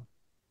 minutes long.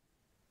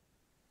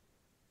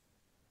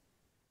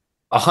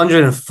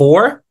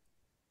 104?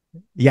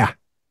 Yeah.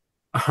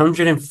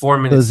 104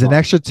 So it's minutes an long.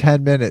 extra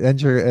 10 minute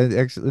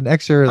an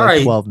extra All like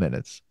right. 12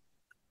 minutes.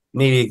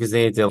 Maybe because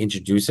they need to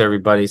introduce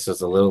everybody, so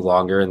it's a little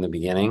longer in the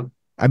beginning.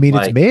 I mean,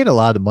 it's Like, made a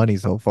lot of money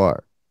so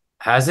far.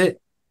 has it?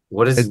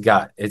 What has It, it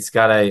got?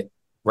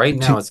 Right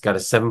now, to, it's got a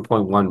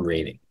 7.1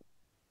 rating.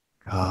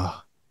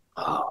 oh,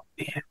 Oh,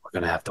 man. We're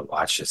going to have to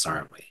watch this,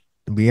 aren't we?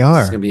 we This is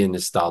going are. to be a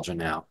nostalgia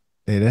now.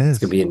 It It's going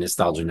to is. be a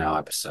nostalgia now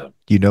episode.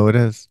 You know it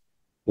is.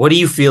 What do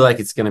you feel like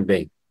it's going to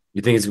be?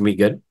 You think it's going to be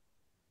good?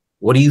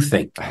 What do you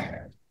think?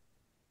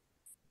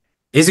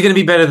 Is it going to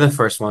be better than the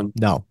first one?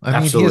 No, I mean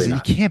Absolutely he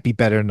not. can't be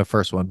better than the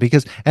first one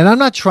because, and I'm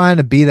not trying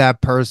to be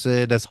that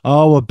person that's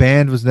a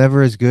band was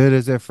never as good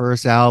as their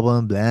first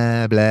album,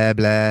 blah blah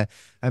blah.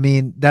 I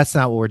mean that's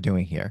not what we're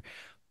doing here.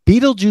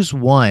 Beetlejuice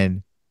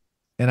one,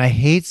 and I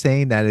hate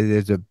saying that it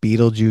is a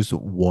Beetlejuice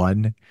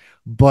one,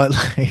 but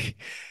like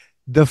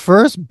the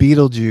first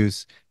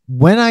Beetlejuice,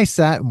 when I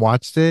sat and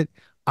watched it,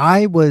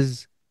 I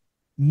was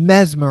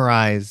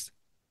mesmerized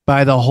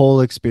by the whole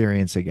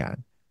experience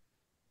again,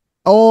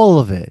 all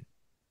of it.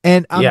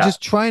 And I'm Yeah.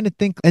 just trying to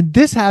think. And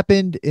this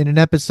happened in an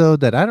episode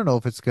that I don't know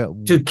if it's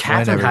got Dude,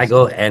 Katherine whenever it's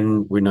Heigl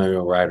and Winona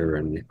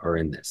Ryder are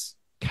in this.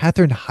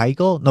 Catherine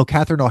Heigl. No,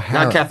 Catherine Not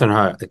O'Hara. Catherine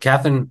Hart. The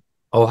Catherine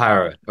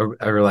O'Hara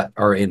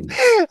are in this.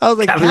 I was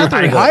like, Catherine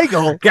Catherine Heigl.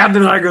 Heigl.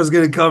 Catherine Heigl is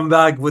going to come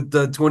back with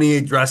the 28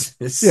 Yeah,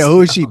 dresses.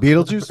 who is she?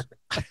 Beetlejuice?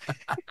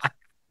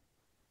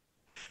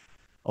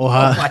 Oh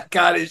O'Hara. my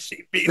God, is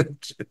she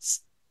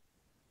Beetlejuice?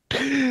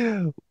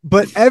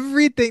 But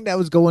everything that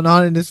was going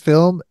on in this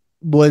film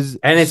was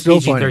And it's so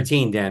PG funny.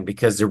 13, Dan,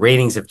 because the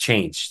ratings have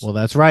changed. Well,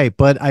 that's right.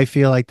 But I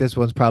feel like this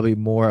one's probably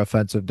more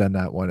offensive than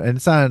that one. And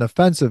it's not an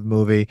offensive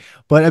movie,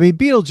 but I mean,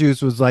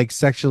 Beetlejuice was like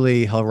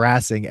sexually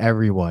harassing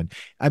everyone.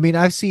 I mean,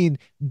 I've seen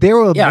there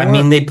were Yeah, I more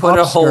mean, they put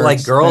a whole like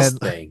upskirts girls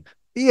than, thing.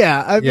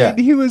 yeah. I mean, Yeah.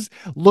 he was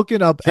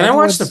looking up Can I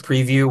watch the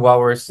everyone's preview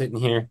while we're sitting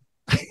here?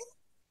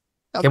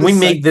 of Can the we sex.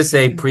 make this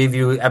a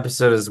preview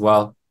episode as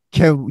well?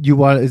 Can you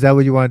want, is that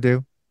what you want to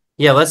do?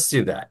 Yeah, let's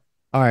do that.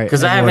 All right,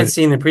 Because I haven't everyone.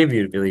 seen the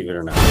preview, believe it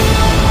or not.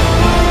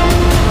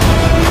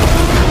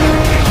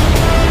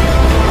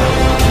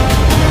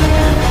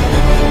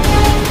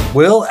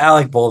 Will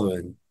Alec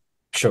Baldwin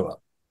show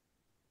up?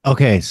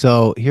 Okay,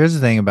 so here's the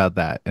thing about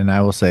that, and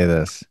I will say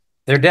this.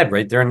 They're dead,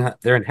 right? They're in heaven.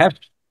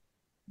 It's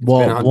been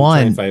Well, one,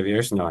 125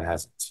 years. No, it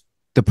hasn't.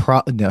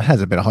 no, it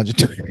hasn't been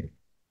 100.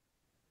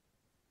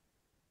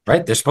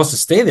 Right? They're supposed to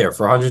stay there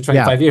for Yeah,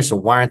 125 years. So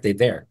why aren't they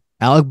there?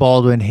 Alec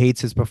Baldwin hates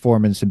his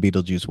performance in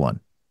Beetlejuice 1.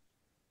 It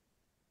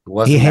He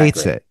wasn't that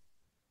hates great. it.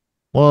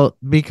 Well,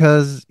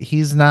 because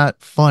he's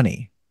not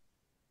funny.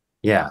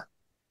 Yeah.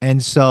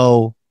 And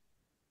so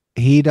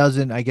he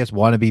doesn't, I guess,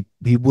 want to be,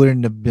 he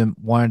wouldn't have been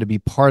wanted to be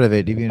part of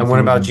it, even And if what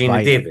he was about Geena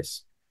invited.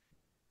 Davis?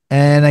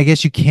 And I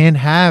guess you can't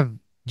have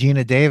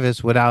Geena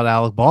Davis without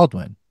Alec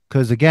Baldwin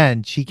because,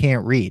 again, she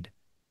can't read.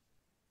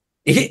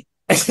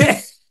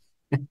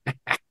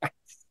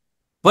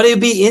 But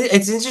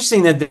it's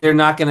interesting that they're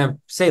not going to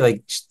say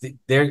like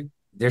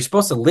they're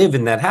supposed to live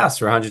in that house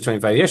for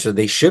 125 years, so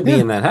they should be Yeah,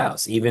 in that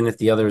house even if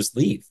the others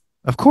leave.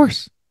 of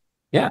course.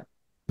 Yeah,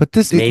 But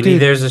maybe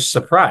dude, there's a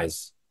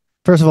surprise.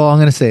 first of all, I'm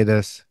going to say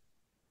this.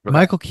 Okay.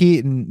 Michael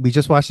Keaton, we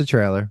just watched the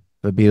trailer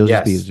for Beetlejuice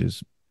Yes.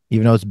 Beetlejuice.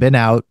 Even though it's been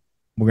out,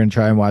 we're going to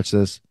try and watch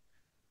this.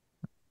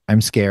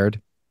 I'm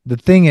scared. The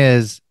thing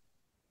is,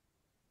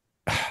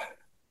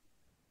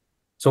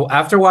 So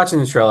after watching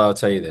the trailer, I'll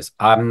tell you this: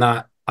 I'm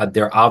not.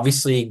 They're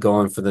obviously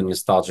going for the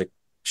nostalgic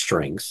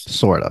strings.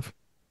 sort of.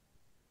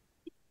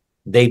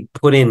 They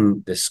put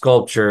in the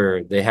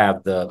sculpture. They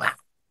have like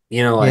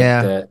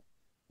Yeah.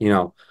 you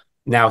know.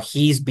 Now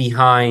he's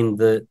behind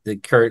the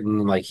curtain,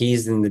 like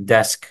he's in the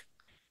desk.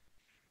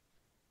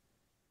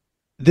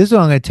 This is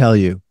what I'm going to tell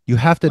you. You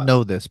have to What?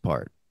 know this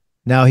part.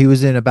 Now, he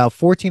was in about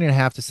 14 and a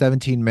half to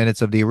 17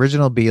 minutes of the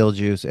original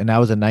Beetlejuice, and that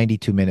was a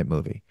 92-minute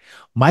movie.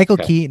 Michael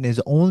Okay. Keaton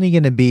is only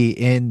going to be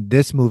in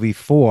this movie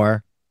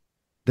for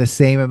the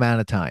same amount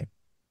of time.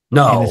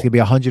 and it's gonna No, be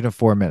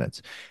 104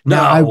 minutes.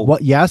 Now, no.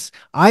 yes,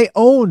 I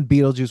own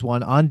Beetlejuice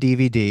 1 on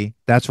DVD.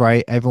 That's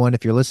right, everyone.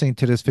 If you're listening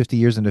to this 50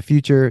 years in the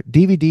future,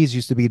 DVDs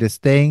used to be this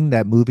thing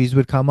that movies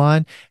would come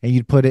on, and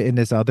you'd put it in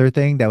this other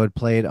thing that would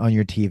play it on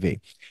your TV.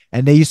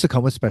 And they used to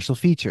come with special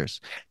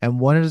features. And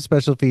one of the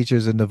special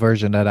features in the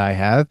version that I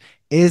have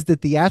is the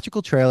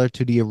theatrical trailer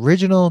to the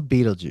original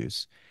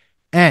Beetlejuice.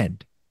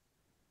 And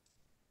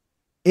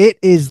it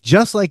is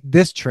just like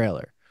this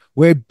trailer,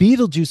 where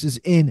Beetlejuice is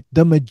in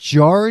the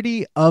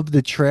majority of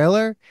the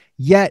trailer,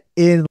 yet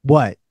in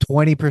what,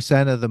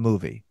 20% of the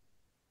movie.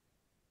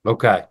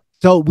 Okay.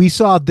 So we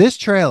saw this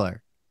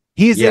trailer.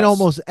 He's in Yes.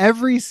 almost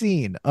every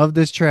scene of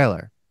this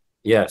trailer.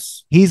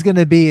 Yes. He's going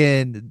to be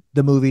in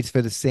the movies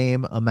for the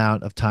same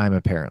amount of time,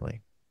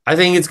 apparently. I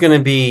think it's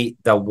gonna be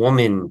the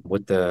woman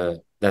with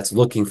the that's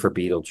looking for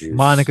Beetlejuice.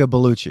 Monica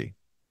Bellucci.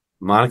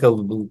 Monica,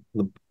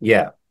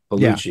 yeah,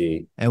 Yeah.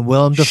 Bellucci. And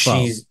Willem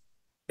Dafoe. She's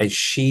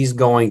she's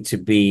going to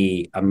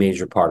be a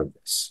major part of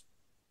this.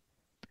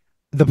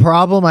 The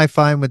problem I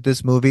find with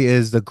this movie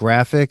is the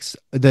graphics,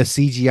 the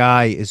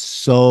CGI is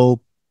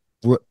so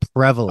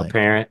prevalent.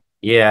 Apparent,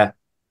 yeah,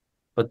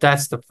 but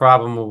that's the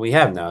problem we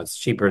have now. It's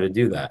cheaper to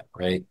do that,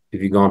 right?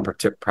 If you go on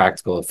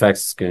practical effects,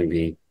 it's going to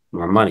be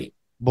more money.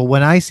 But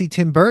when I see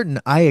Tim Burton,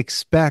 I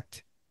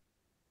expect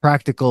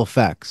practical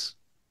effects,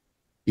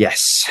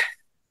 Yes,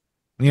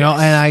 and yes.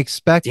 I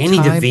expect Danny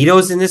time.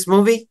 DeVito's in this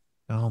movie,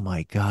 Oh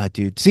my God,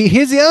 dude. See,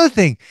 here's the other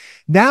thing.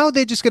 Now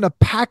they're just going to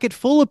pack it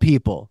full of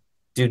people.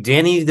 dude.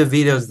 Danny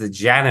DeVito's the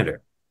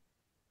janitor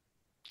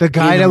The in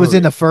guy the that was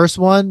in the movie. first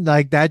one,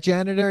 like that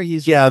janitor,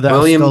 yeah, that's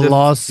the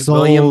lost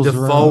William souls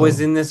Defoe is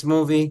room. in this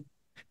movie.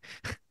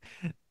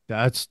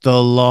 That's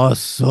the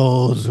lost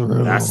souls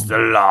That's the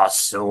room.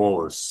 lost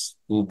souls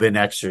who've been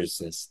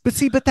exorcised. But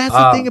see, but that's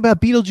the thing Um, about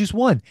Beetlejuice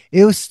 1.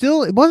 It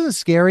wasn't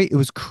scary. It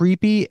was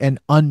creepy and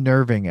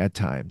unnerving at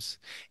times.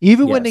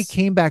 Even when they yes.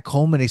 came back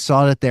home and they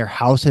saw that their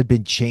house had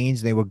been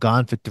changed, they were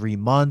gone for 3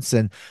 months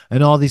and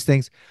all these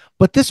things.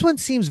 But this one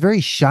seems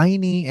very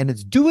shiny and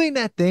it's doing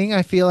that thing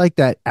I feel like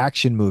that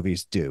action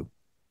movies do.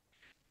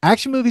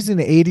 Action movies in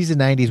the 80s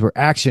and 90s were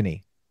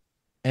actiony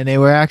and they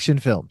were action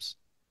films.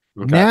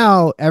 Okay.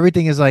 Now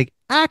everything is like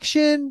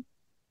action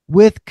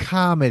with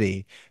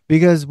comedy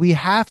because we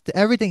have to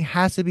everything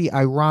has to be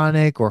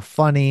ironic or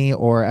funny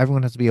or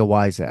everyone has to be a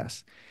wise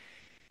ass.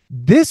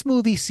 This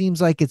movie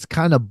seems like it's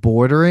kind of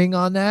bordering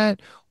on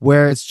that,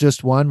 where it's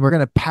just one, we're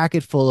gonna pack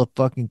it full of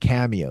fucking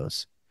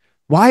cameos.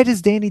 Why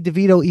does Danny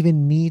DeVito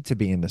even need to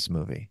be in this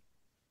movie?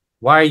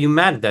 Why are you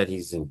mad that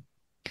he's in?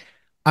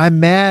 I'm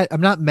mad.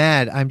 I'm not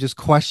mad. I'm just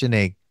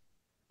questioning.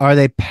 Are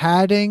they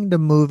padding the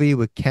movie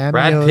with Brad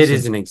Pitt cameos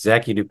is and an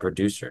executive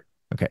producer.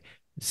 okay.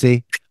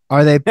 See,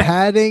 are they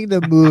padding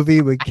the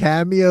movie with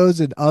cameos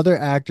and other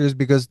actors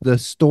because the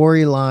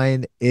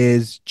storyline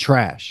is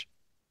trash?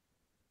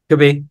 Could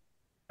be.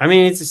 I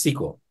mean, it's a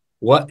sequel.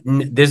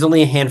 There's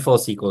only a handful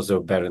of sequels that are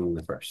better than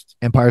the first.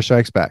 Empire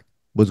Strikes Back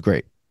was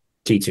great.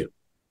 T2.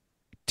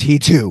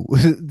 T2.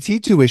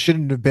 T2, it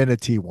shouldn't have been a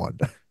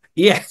T1.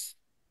 Yes.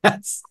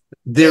 That's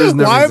there was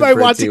no Why am reason I for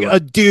a watching a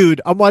T1.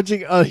 dude? I'm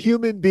watching a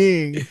human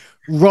being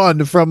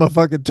run from a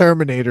fucking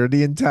Terminator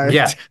the entire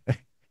Yeah. time.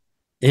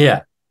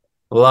 Yeah.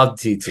 Love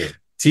T2.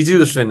 T2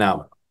 was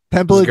phenomenal. It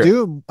Temple was of great.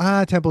 Doom.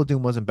 Temple of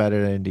Doom wasn't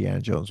better than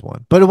Indiana Jones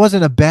 1, but it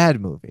wasn't a bad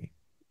movie.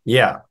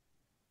 Yeah.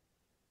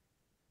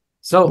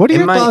 So What are it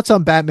your might thoughts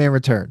on Batman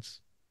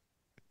Returns?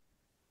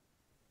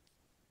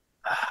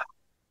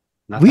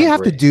 not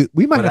that great,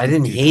 We might but have I to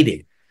didn't do that. hate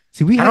it.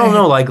 See, we I don't had,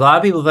 know. Like a lot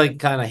of people like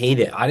kind of hate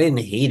it. I didn't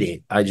hate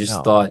it. I just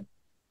no, thought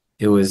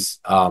it was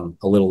a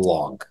little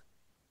long.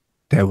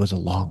 that was a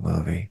long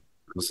movie.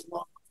 It was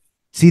long.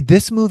 See,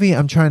 this movie,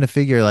 I'm trying to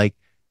figure like,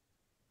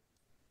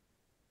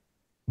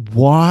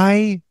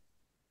 why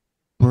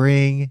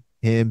bring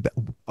him back?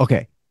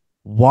 Okay.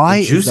 The Why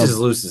is juice the is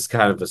loose is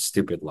kind of a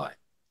stupid line.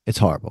 it's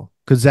horrible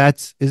because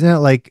isn't it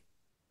like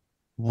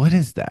what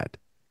is that?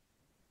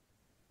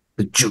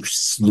 The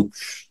juice is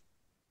loose.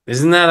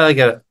 Isn't that like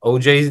a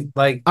OJ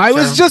like I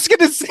was term? just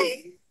gonna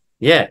say,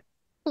 Yeah.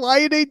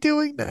 why are they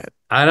doing that?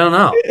 I don't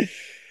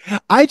know.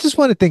 I just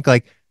want to think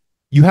like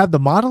you have the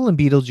model in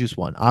Beetlejuice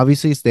 1.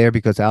 Obviously, it's there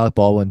because Alec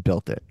Baldwin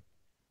built it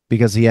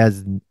because he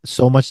has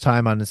so much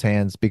time on his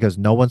hands because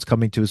no one's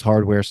coming to his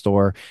hardware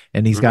store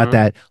and he's got Hmm.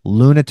 that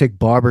lunatic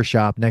barber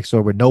shop next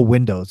door with no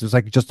windows. There's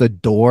like just a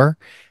door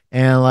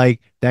and like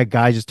that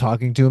guy just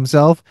talking to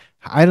himself.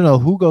 I don't know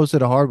who goes to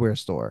the hardware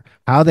store,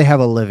 how they have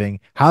a living,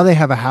 how they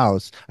have a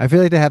house. I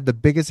feel like they have the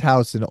biggest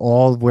house in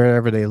all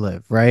wherever they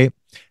live, right?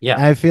 Yeah.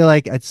 And I feel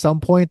like at some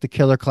point the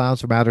killer clowns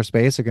from outer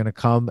space are going to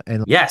come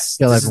and Yes.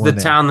 kill This is the everyone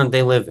there. town that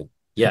they live in.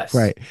 Yes.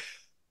 Right.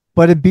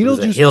 But in There's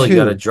a Beetlejuice hill you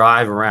got to 2,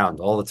 drive around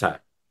all the time.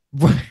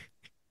 in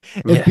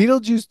Yeah.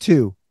 Beetlejuice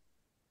 2,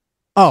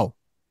 oh,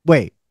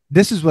 wait.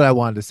 This is what I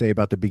wanted to say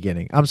about the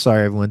beginning. I'm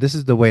sorry, everyone. This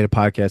is the way the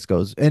podcast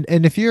goes. And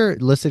if you're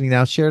listening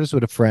now, share this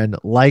with a friend.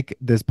 Like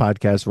this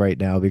podcast right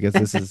now because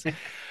This they is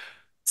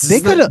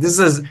could the, have this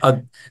is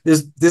a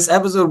this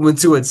episode went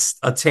to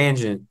a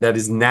tangent that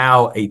is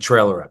now a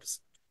trailer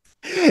episode.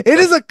 it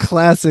is a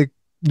classic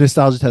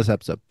Nostalgia Test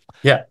episode.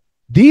 Yeah.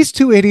 These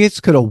two idiots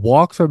could have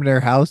walked from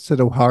their house to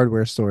the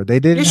hardware store. They Yeah,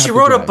 didn't she have to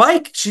rode a drive.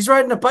 bike. She's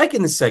riding a bike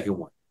in the second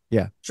one.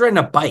 Yeah. She's riding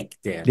a bike,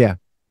 Dan. Yeah.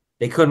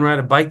 They couldn't ride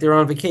a bike. They're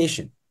on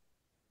vacation.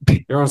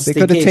 They're on They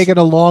could have staycation. taken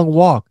a long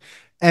walk.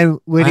 And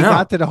when I he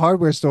got know. to the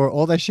hardware store,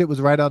 all that shit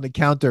was right on the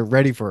counter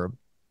ready for him.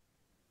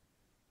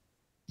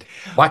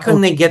 Why Oh,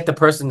 couldn't they get the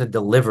person to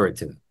deliver it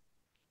to them?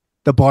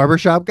 the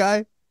barbershop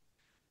guy?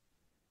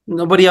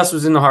 Nobody else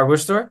was in the hardware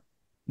store.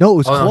 No, it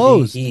was Oh no,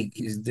 closed.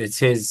 it's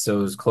his, so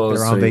it was They're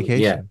closed. on Yeah,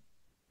 vacation.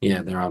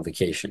 yeah, they're on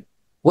vacation.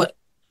 What?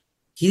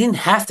 He didn't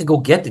have to go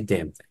get the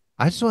damn thing.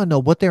 I just want to know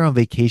what they're on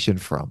vacation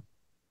from.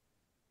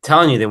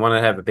 Telling you they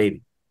wanted to have a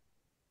baby.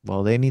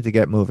 Well, they need to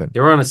get moving. They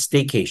were on a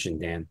staycation,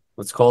 Dan.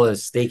 Let's call it a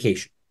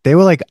staycation. They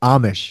were like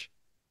Amish.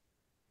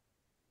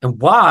 And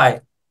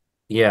why?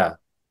 Yeah,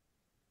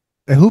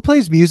 And who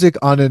plays music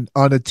on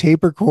a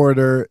tape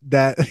recorder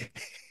that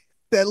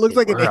that looks they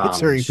like an were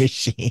answering Amish.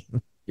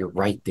 machine? You're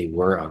right, they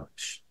were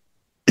Amish.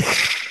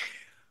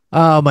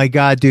 Oh my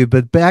God, dude.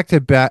 But back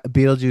to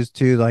Beetlejuice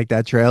 2, like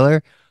that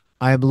trailer,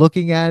 I'm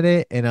looking at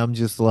it and I'm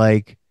just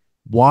like,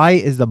 why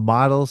is the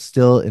model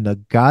still in the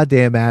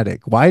goddamn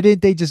attic? Why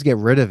didn't they just get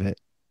rid of it?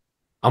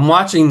 I'm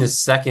watching the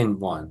second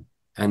one,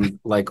 and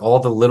like all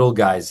the little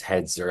guys'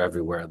 heads are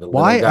everywhere. The little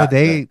Why are guy,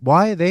 they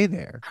why are they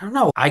there? I don't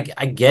know. I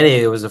get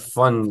it. It was a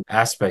fun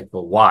aspect,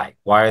 but why?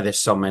 Why are there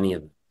so many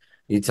of them?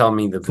 You tell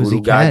me the Because he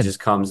voodoo guy can. just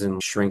comes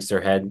and shrinks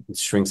their head,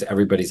 shrinks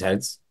everybody's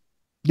heads?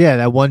 Yeah,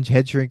 that one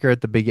head shrinker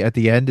at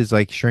the end is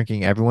like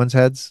shrinking everyone's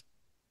heads.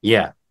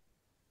 Yeah,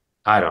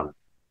 I don't know.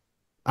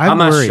 I'm I'm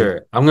not worried.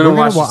 sure. I'm gonna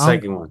watch the I'm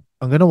second one.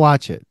 gonna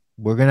watch it.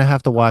 We're gonna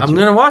have to watch I'm it.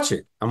 gonna watch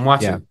it. I'm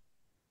watching Yeah. it.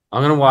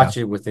 I'm gonna Yeah. watch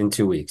it within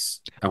 2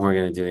 weeks, and we're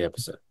gonna do the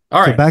episode.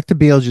 All So right, back to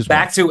Beetlejuice one.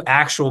 back to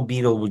actual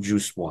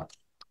Beetlejuice one.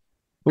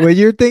 When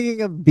you're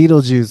thinking of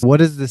Beetlejuice,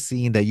 what is the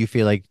scene that you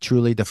feel like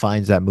truly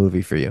defines that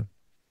movie for you?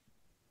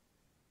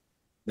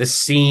 The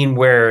scene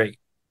where it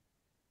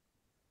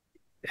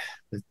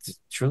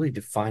truly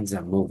defines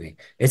that movie.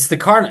 It's the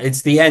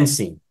It's the end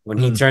scene when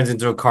he Mm, turns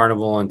into a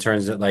carnival and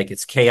turns it like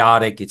it's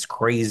chaotic, it's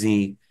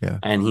crazy, yeah.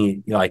 and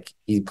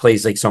he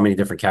plays like so many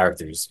different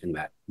characters in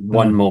that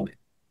one Mm, moment.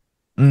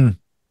 mm,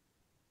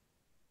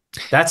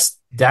 That's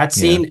that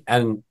yeah. scene,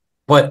 and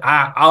but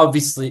I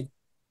obviously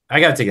I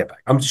gotta take that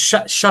back. I'm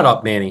shut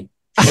up, Manny.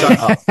 Shut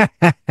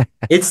up.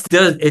 It's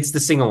the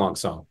sing along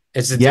song.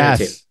 It's the dinner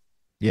table. Yes.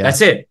 Yeah.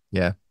 That's it.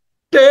 Yeah.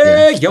 Yeah.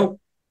 Yeah, yo.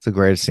 It's the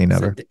greatest scene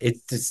ever.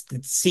 The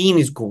scene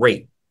is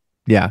great.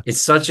 Yeah. It's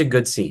such a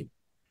good scene.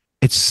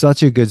 It's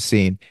such a good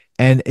scene.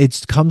 And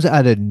it comes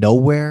out of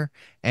nowhere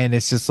and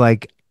it's just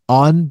like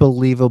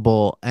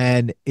unbelievable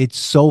and it's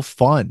so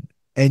fun.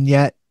 And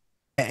yet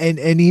and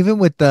even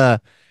with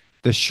the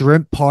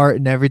shrimp part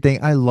and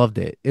everything, I loved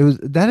it.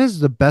 That is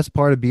the best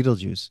part of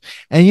Beetlejuice.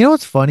 And you know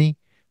what's funny?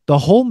 The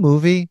whole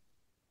movie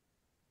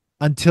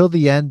until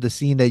the end, the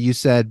scene that you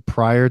said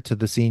prior to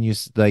the scene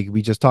like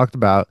we just talked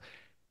about,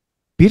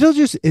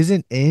 Beetlejuice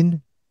isn't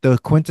in the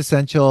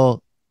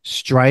quintessential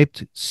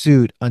striped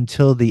suit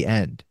until the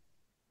end.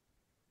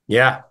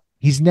 Yeah.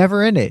 He's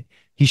never in it.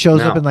 He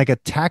shows up in No. like a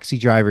taxi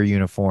driver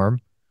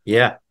uniform,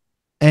 Yeah.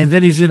 and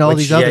then he's in all Which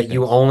these other yeah,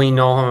 you things. only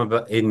know him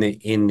about in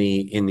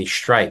the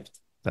striped,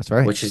 That's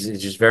right. which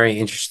is just very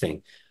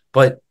interesting.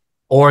 But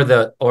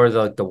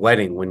the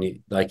wedding when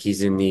you like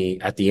he's in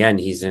the at the end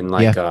he's in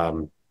Yeah. like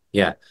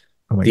yeah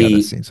Oh my God, that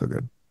the scene's so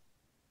good.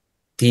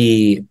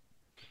 the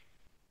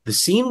the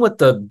scene with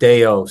the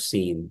Deo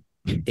scene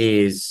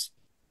is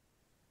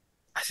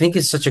I think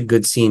is such a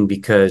good scene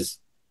because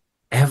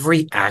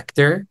every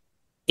actor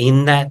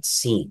in that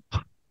scene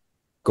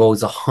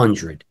goes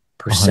 100%.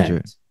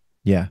 100.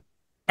 Yeah.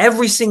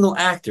 Every single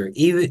actor,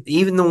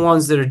 even the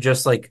ones that are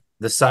just like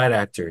the side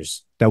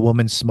actors, That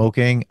woman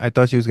smoking, I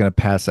thought she was gonna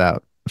pass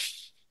out.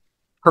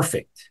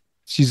 perfect.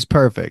 She's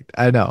perfect.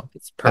 I know.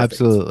 It's perfect.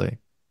 Absolutely.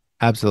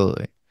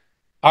 Absolutely.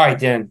 All right,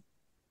 Dan.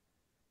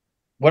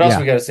 What else Yeah.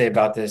 we got to say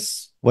about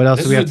this? What else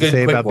This do we is a have to good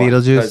say quick about one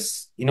Beetlejuice?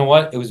 because you know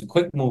what? It was a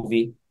quick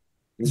movie.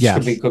 This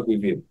should be a Yes. quick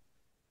review.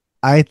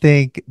 I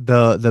think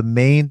the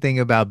main thing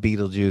about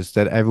Beetlejuice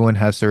that everyone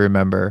has to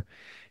remember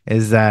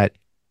is that,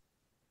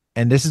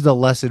 and this is the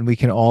lesson we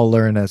can all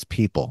learn as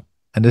people,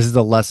 and this is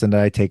the lesson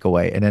that I take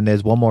away. And then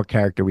there's one more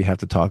character we have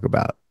to talk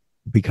about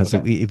because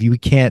Okay, if you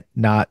can't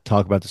not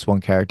talk about this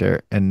one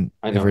character, and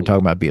I if know we're who you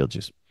talking are. about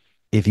Beetlejuice,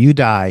 if you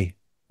die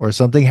or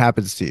something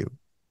happens to you,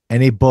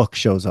 and a book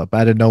shows up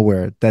out of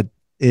nowhere that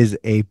is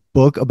a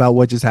book about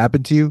what just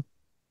happened to you,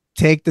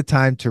 take the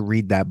time to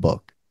read that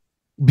book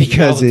Yeah, you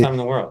got all because the it time in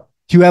the world.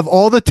 you have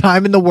all the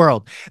time in the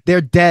world.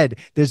 They're dead.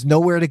 There's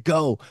nowhere to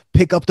go.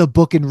 Pick up the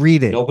book and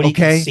read it. Nobody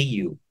can Okay. see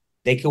you.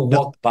 They can No.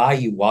 walk by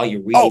you while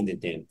you're Oh, reading the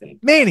damn thing.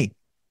 Manny,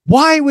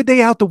 why would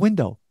they out the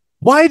window?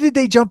 Why did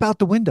they jump out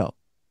the window?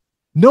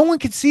 No one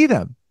could see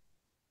them.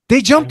 They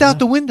I jumped don't out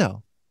the know.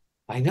 window.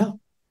 I know.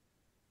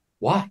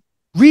 Why?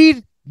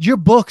 Read your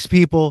books,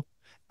 people.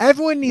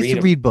 Everyone needs Read to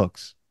them. read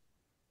books.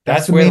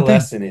 That's That's the where the main thing.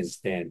 lesson is,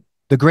 Dan.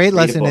 The great Read a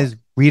lesson is book.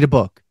 read a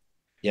book.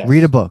 Read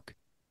a Yes. book.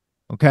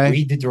 Okay.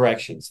 Read the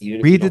directions,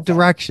 even if you Read the don't follow them.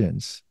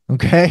 directions.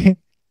 Okay.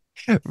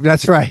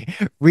 That's right.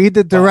 Read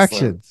the Hustler.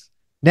 directions.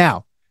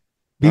 Now,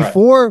 All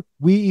right.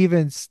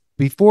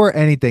 before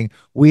anything,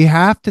 we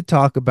have to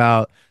talk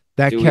about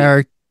that Do we?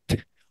 character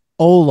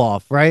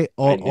Olaf, right?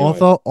 I knew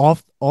it.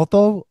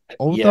 Otho,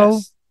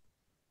 Yes.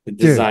 The dude.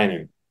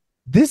 designer.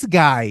 This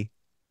guy,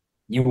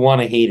 You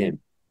want to hate him.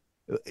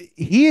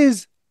 he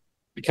is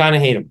You kind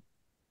of hate him,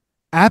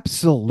 but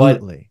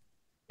absolutely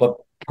but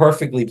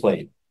perfectly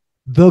played.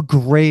 the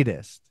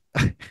greatest.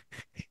 He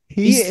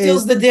He is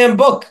steals the damn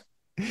book.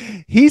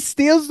 he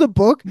steals the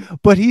book,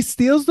 but he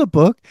steals the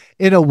book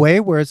in a way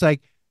where it's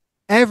like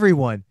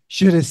everyone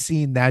should have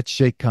seen that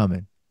shit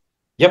coming.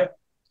 Yep.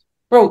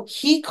 Bro,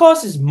 he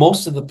causes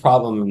most of the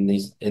problem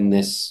in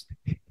this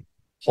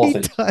whole He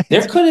thing.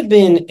 There does. could have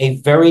been a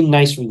very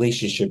nice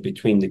relationship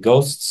between the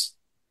ghosts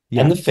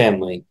and the Yes,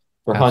 family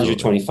for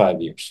absolutely.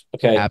 125 years.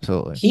 Okay.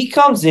 Absolutely. He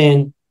comes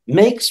in,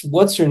 makes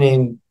what's her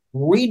name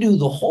redo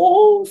the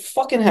whole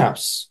fucking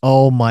house.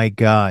 Oh my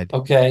God.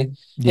 Okay. Is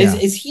Yeah.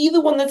 is he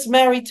the one that's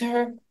married to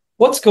her?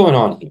 What's going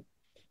on here?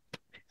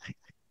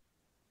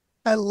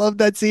 I love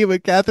that scene when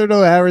Catherine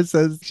O'Hara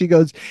says, she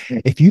goes,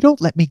 if you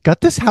don't let me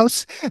gut this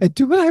house and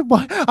do what I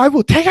want, I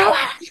will take over.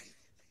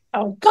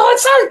 Oh God,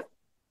 sorry.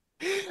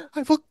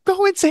 I will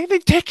go insane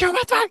and take you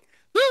with me.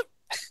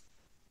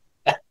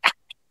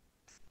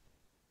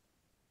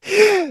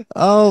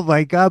 Oh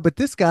my God. But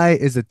this guy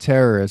is a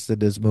terrorist in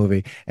this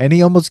movie, and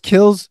he almost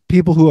kills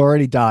people who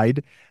already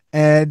died,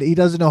 and he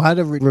doesn't know how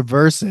to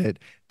reverse it.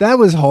 That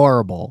was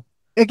horrible.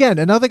 Again,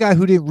 another guy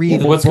who didn't Yeah,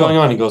 read the what's going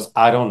book. on? He goes,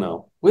 I don't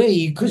know.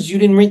 Wait, because you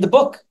didn't read the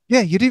book.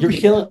 Yeah, you didn't You're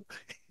read killing.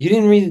 You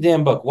didn't read the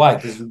damn book. Why?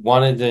 Because you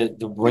wanted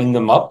to bring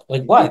them up.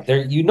 Like why?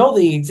 They're you know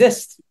they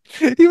exist.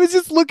 He was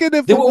just looking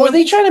at They for were one.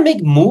 they trying to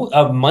make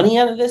money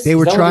out of this? They Is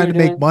were that what they trying were to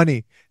make doing?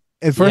 money.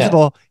 And first of Yeah.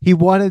 all, he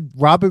wanted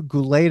Robert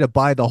Goulet to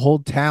buy the whole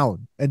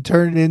town and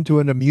turn it into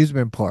an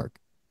amusement park.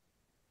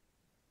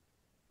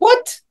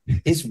 What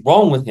is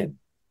wrong with him?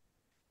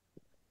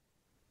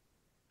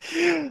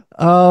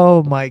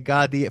 Oh my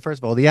God. The first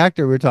of all, the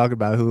actor we're talking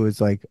about who is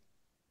like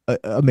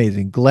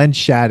amazing, Glenn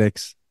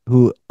Shaddix,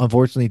 who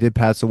unfortunately did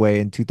pass away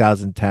in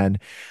 2010,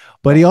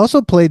 but he Oh,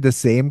 also played the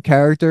same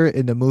character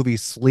in the movie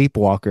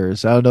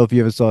Sleepwalkers. I don't know if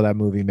you ever saw that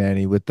movie,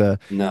 Manny, with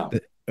no.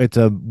 it's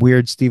a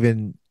weird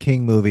Stephen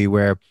King movie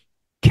where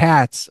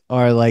cats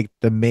are like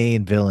the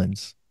main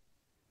villains.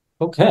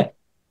 Okay.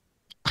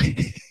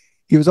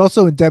 He was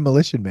also in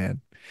Demolition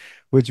Man,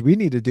 which we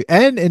need to do,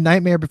 and in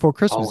Nightmare Before Oh,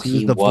 Christmas, he was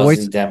he the was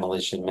voice, in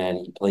Demolition Man.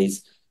 He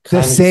plays the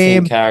kind of the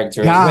same same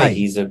character as Ray. guy.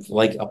 He's a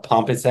like a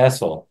pompous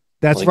asshole,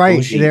 That's like right.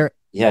 bougie. They're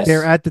Yes.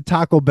 at the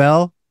Taco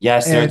Bell,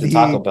 Yes, they're at and the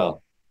Taco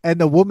Bell.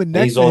 the woman And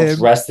next he's to all him,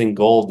 dressed in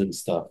gold and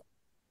stuff.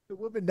 the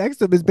woman next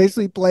to him is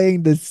basically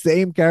playing the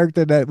same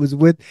character that was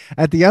with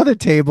at the other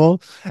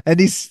table. And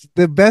he's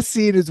the best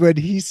scene is when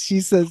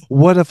she says,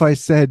 "What if I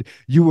said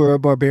you were a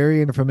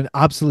barbarian from an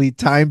obsolete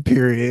time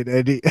period?"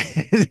 And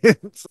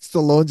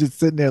Stallone's just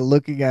sitting there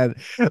looking at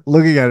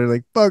her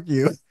like, "Fuck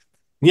you."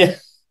 Yeah.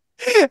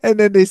 And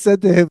then they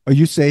said to him, "Are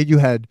you saying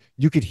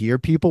you could hear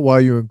people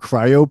while you're in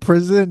cryo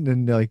prison?"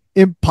 And they're like,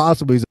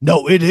 "Impossible." He's like,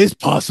 "No, it is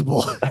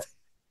possible."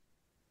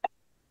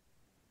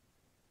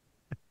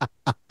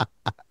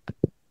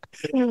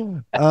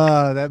 You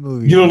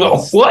don't know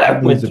what I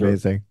That movie's went through.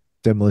 amazing.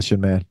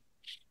 Demolition Man.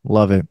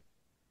 Love it.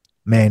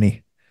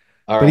 Manny.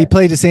 All But he right.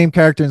 played the same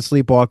character in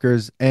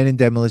Sleepwalkers and in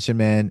Demolition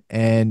Man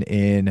and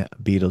in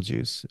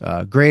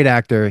Beetlejuice. Great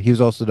actor. He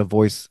was also the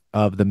voice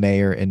of the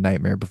mayor in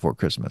Nightmare Before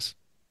Christmas.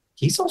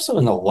 He's also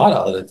in a lot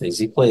of other things.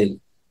 He played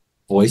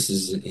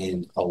voices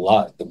in a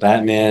lot. The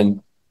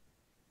Batman,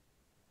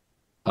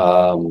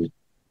 um,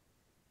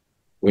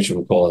 which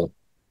we call it,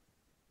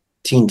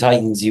 Teen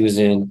Titans. He was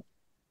in.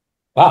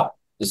 Wow,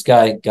 this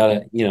guy got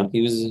a.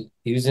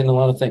 He was in a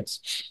lot of things.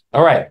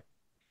 All right,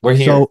 we're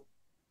here. So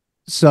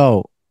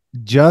so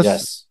just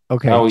Yes.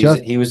 okay, Oh,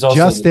 he was also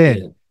just in.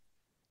 yeah. What?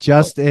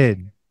 Just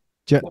in.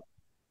 Just What?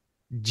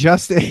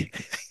 just in.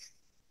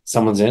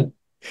 Someone's in.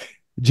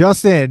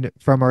 Just in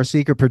from our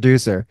secret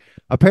producer.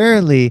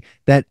 Apparently,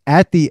 that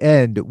at the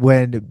end,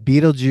 when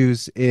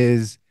Beetlejuice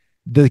is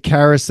the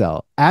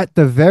carousel, at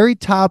the very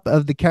top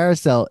of the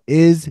carousel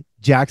is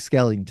Jack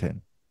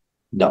Skellington.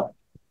 No.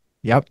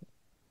 Yep.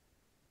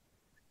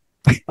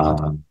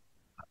 Um,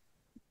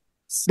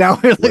 Now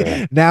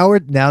where?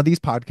 now these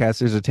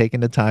podcasters are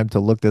taking the time to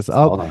look this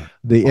up. Hold on.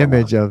 The Hold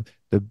image on. of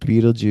the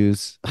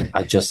Beetlejuice.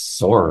 I just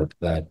saw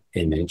that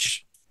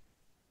image.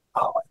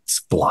 Oh, it's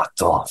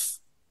blocked off.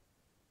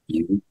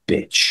 You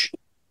bitch.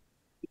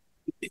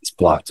 It's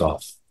blocked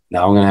off.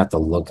 Now I'm gonna have to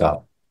look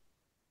up.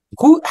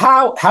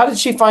 How did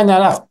she find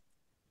that out?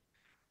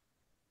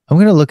 I'm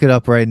gonna look it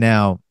up right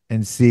now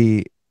and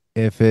see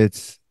if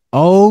it's.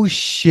 Oh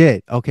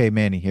shit. Okay,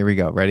 Manny, here we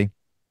go. Ready?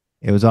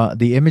 It was on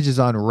the image is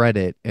on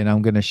Reddit, and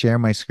I'm gonna share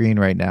my screen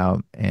right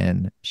now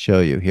and show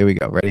you. Here we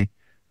go. Ready?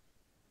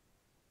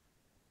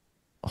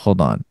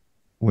 Hold on.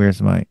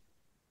 Where's my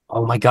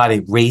Oh my God,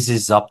 it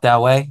raises up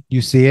that way.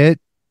 you see it?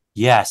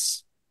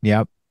 Yes.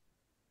 Yep.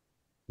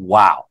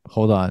 Wow.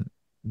 Hold on.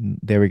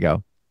 There we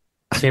go.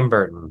 Tim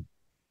Burton.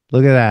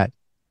 Look at that.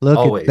 Look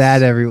at that,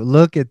 always everyone.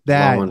 Look at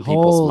that. blowing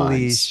people's Holy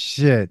minds.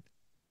 shit.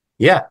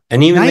 Yeah,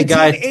 and even the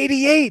guy,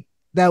 1988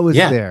 that was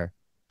yeah, there.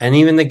 and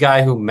even the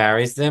guy who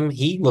marries them,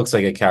 he looks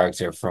like a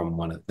character from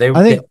one of I think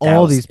that was it.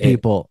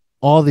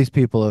 all these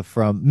people are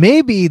from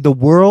maybe the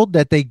world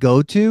that they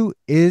go to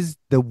is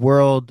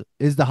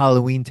the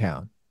Halloween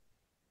town,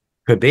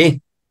 Could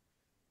be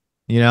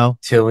you know?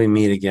 till we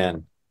meet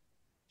again.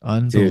 Dude,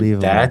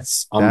 Unbelievable.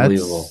 that's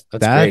unbelievable.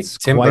 That's great. That's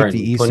Tim quite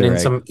the Burton putting Easter in egg.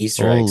 some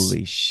Easter eggs.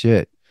 Holy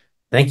shit.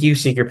 Thank you,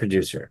 secret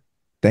producer.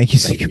 Thank you,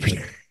 Thank Secret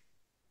you.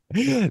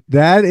 Producer.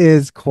 That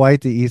is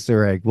quite the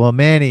Easter egg. Well,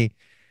 Manny,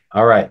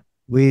 All right.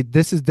 we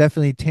this is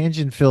definitely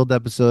tangent filled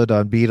episode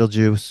on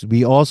Beetlejuice.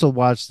 We also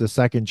watched the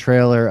second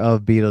trailer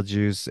of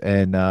Beetlejuice,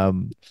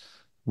 and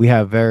we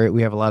have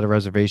a lot of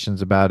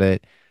reservations about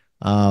it,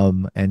 But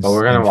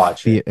we're gonna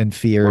watch it. and We're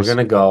fears.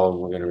 gonna go and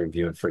we're gonna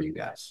review it for you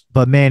guys.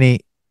 But Manny,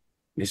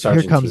 Miss here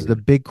comes the Argentina.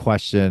 big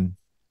question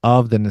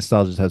of the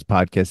Nostalgia Test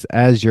podcast.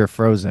 As you're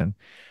frozen,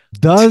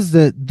 does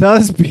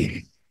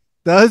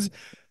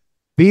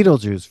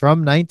Beetlejuice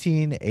from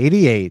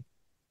 1988,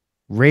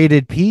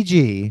 rated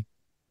PG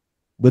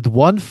with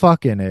one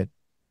fuck in it,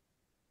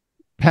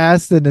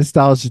 pass the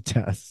Nostalgia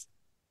Test?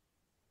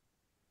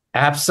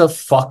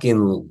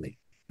 Absolutely.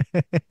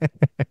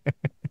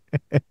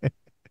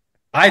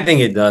 I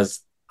think it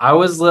does. I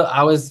was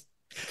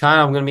kind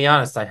of, I'm gonna be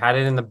honest, I had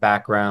it in the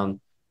background.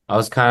 I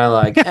was kind of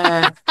like,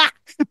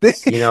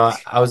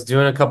 I was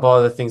doing a couple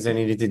other things I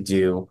needed to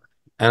do.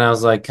 And I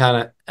was like,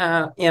 kind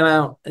of,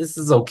 this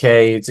is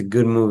okay. It's a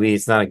good movie.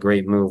 It's not a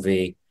great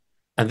movie.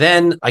 And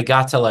then I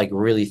got to like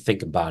really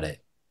think about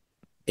it.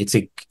 It's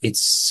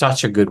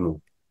such a good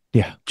movie.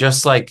 Yeah.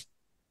 Just like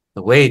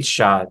the way it's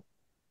shot.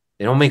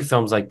 They don't make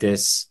films like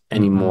this Mm-mm.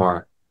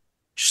 anymore.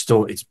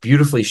 It's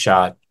beautifully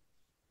shot,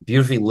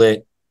 beautifully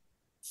lit.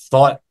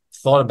 Thought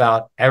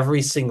about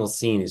every single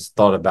scene is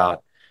thought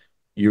about.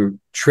 You're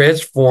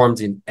transformed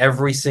in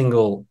every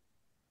single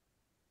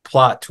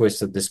plot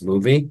twist of this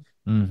movie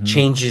Mm-hmm.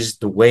 changes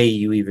the way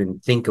you even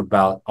think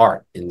about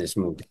art in this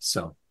movie.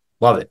 So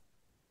love it.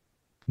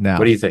 What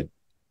do Now, you think?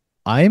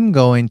 I'm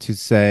going to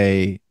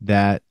say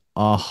that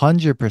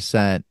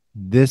 100%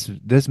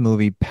 this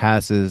movie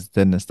passes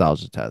the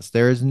Nostalgia Test.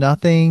 There is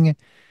nothing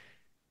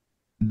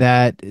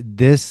that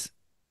there's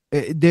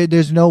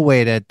no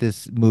way that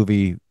this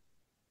movie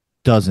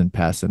doesn't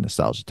pass the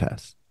Nostalgia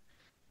Test.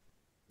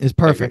 It's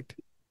I agree. perfect.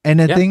 And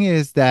the Yeah. thing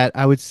is that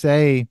I would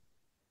say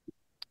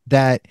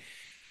that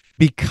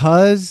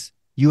because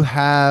you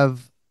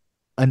have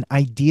an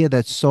idea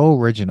that's so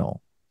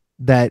original,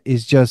 that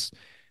is just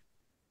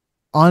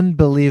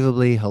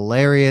unbelievably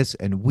hilarious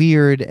and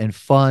weird and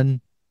fun,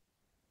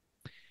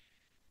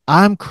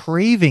 I'm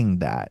craving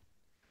that.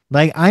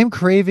 Like, I'm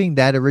craving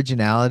that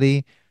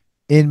originality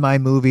in my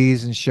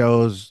movies and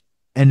shows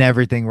and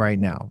everything right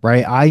now,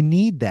 right? I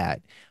need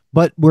that.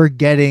 But we're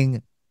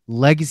getting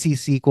legacy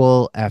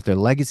sequel after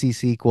legacy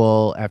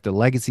sequel after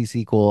legacy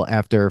sequel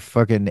after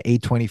fucking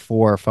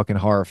A24 fucking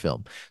horror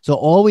film. So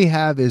all we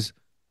have is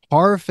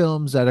horror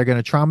films that are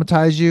going to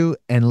traumatize you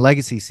and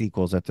legacy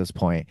sequels at this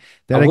point I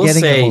that are will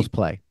getting the say most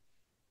play.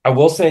 I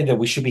will say that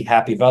we should be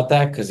happy about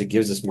that because it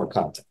gives us more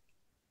content.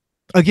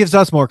 It gives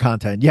us more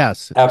content.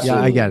 Yes. Yeah, I get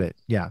Absolutely. it.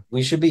 Yeah.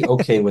 We should be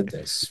okay with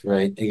this,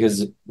 right?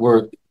 Because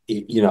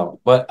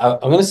but I'm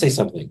going to say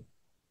something.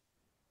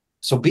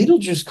 So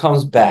Beetlejuice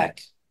comes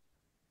back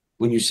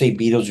when you say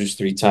Beetlejuice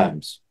three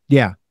times,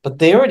 Yeah. but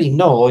they already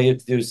know all you have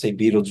to do is say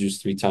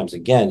Beetlejuice three times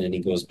again, and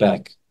he goes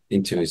back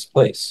into his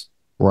place.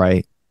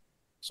 Right.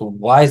 So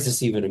why is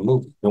this even a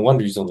movie? No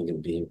wonder he's only going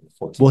to be here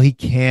for 14. Well, he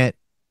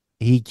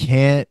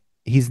can't,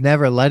 he's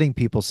never letting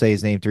people say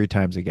his name three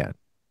times again.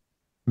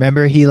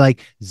 Remember, he like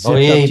Oh zipped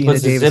yeah, up he Geena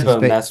puts the zip Davis's on.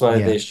 face. That's why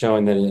Yeah, they're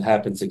showing that it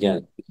happens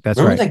again. that's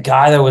Remember right. the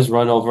guy that was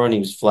run over and he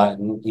was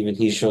flattened? Even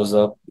he shows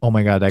up. Oh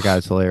my God, that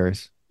guy's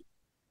hilarious.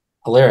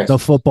 Hilarious. The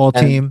football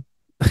And team.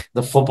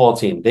 the football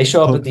team, they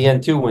show up Oh, at the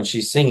end too when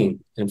she's singing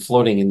and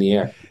floating in the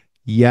air.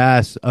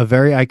 yes, a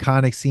very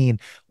iconic scene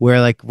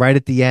where, like, right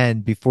at the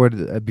end, before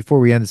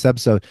we end this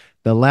episode,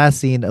 the last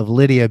scene of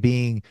Lydia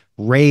being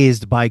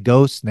raised by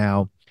ghosts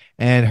now,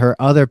 and her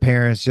other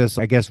parents just,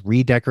 I guess,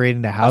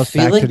 redecorating the I house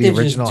feel back to like the they're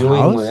just original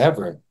doing house.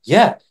 whatever.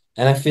 Yeah.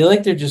 And I feel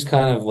like they're just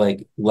kind of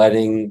like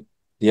letting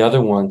the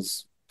other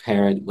ones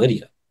parent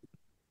Lydia.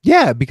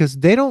 Yeah, because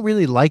they don't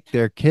really like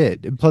their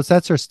kid. And plus,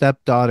 that's her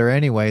stepdaughter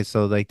anyway,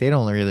 so like they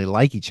don't really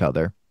like each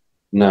other.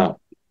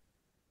 No.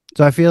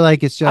 So I feel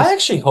like it's I just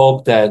actually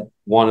hope that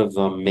one of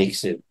them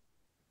makes it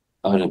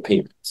an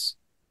appearance.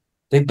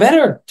 They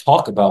better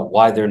talk about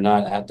why they're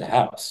not at the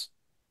house.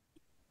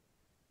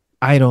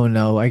 I don't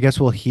know. I guess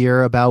we'll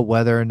hear about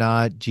whether or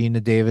not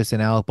Geena Davis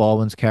and Alec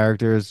Baldwin's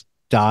characters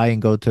die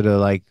and go to the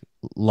like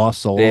Lost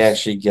They Souls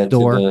actually get to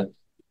door.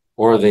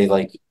 or they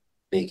like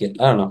make it.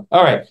 I don't know.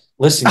 All right.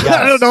 Listen, I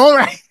don't guys, know,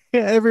 right?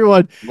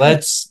 Everyone.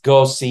 let's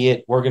go see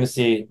it. We're going to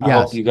see it. I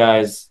hope Yes. you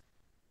guys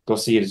go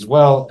see it as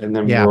well. And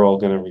then Yeah, we're all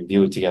going to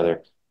review it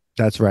together.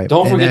 that's right.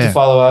 Don't And forget to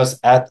follow us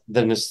at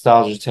the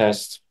Nostalgia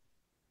Test.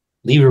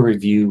 Leave a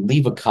review,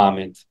 leave a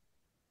comment,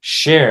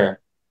 share,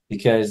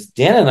 because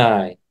Dan and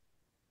I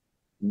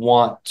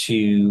want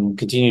to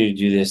continue to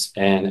do this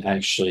and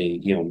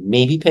actually,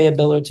 maybe pay a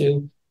bill or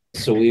two.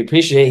 So we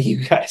appreciate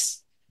you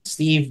guys.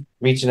 Steve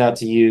reaching out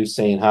to you,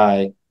 saying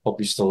hi. Hope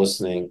you're still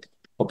listening.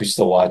 Hope you're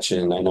still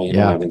watching. I know you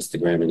don't Yeah. have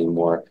Instagram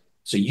anymore.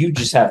 So you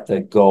just have to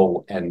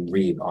go and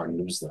read our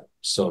newsletter.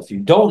 So if you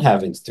don't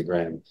have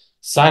Instagram,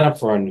 sign up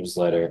for our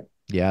newsletter.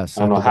 Yes.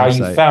 I don't At know the how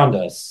you website. found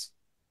us,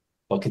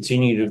 but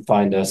continue to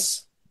find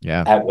us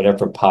Yeah. at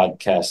whatever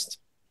podcast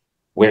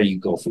where you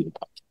go for your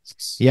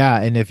podcasts.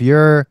 Yeah. And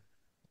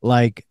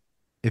like,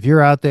 if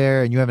you're out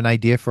there and you have an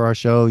idea for our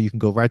show, you can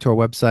go right to our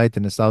website,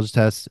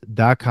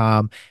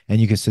 thenostalgiatest.com, and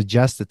you can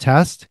suggest a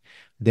test.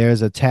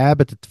 There's a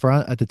tab at the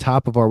front, at the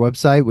top of our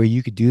website where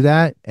you could do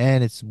that.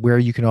 And it's where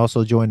you can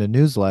also join the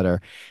newsletter.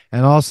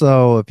 And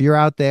also, if you're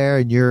out there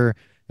and you're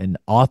an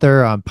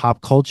author on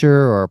pop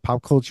culture or a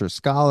pop culture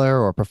scholar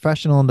or a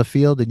professional in the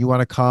field and you want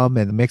to come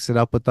and mix it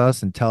up with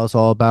us and tell us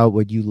all about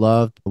what you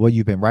love, what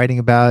you've been writing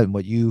about, and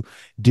what you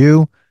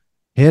do,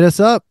 hit us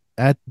up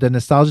at the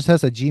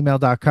nostalgiatest at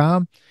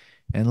gmail.com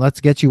and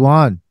let's get you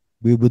on.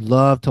 We would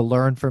love to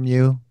learn from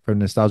you for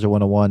Nostalgia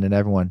 101, and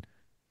everyone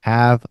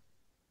have,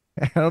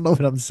 I don't know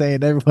what I'm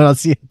saying. Everyone, I'll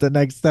see you at the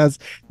next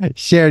test.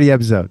 Share the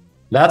episode.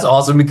 That's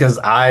awesome because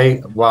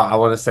I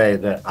want to say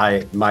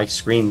that my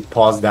screen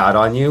paused out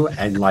on you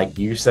and like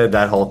you said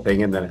that whole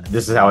thing and then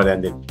this is how it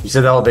ended. You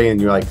said the whole thing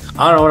and you're like,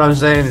 I don't know what I'm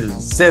saying.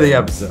 Just say the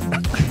episode.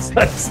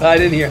 So I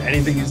didn't hear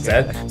anything you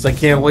said. So I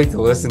can't wait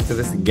to listen to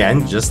this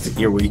again just to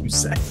hear what you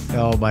say.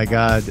 Oh my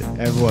God.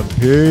 Everyone,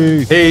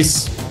 peace.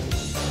 Peace.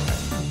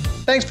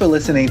 Thanks for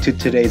listening to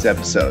today's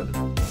episode.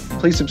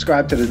 Please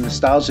subscribe to the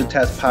Nostalgia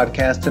Test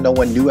podcast to know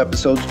when new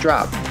episodes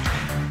drop.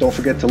 Don't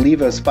forget to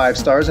leave us 5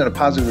 stars and a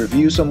positive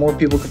review so more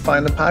people can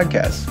find the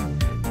podcast.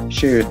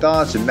 Share your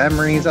thoughts and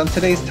memories on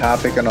today's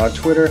topic on our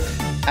Twitter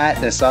at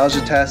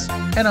Nostalgia Test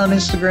and on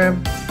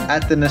Instagram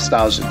at The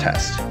Nostalgia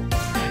Test.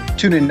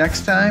 Tune in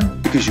next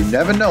time because you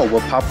never know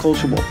what pop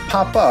culture will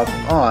pop up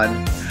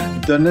on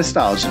The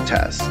Nostalgia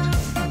Test.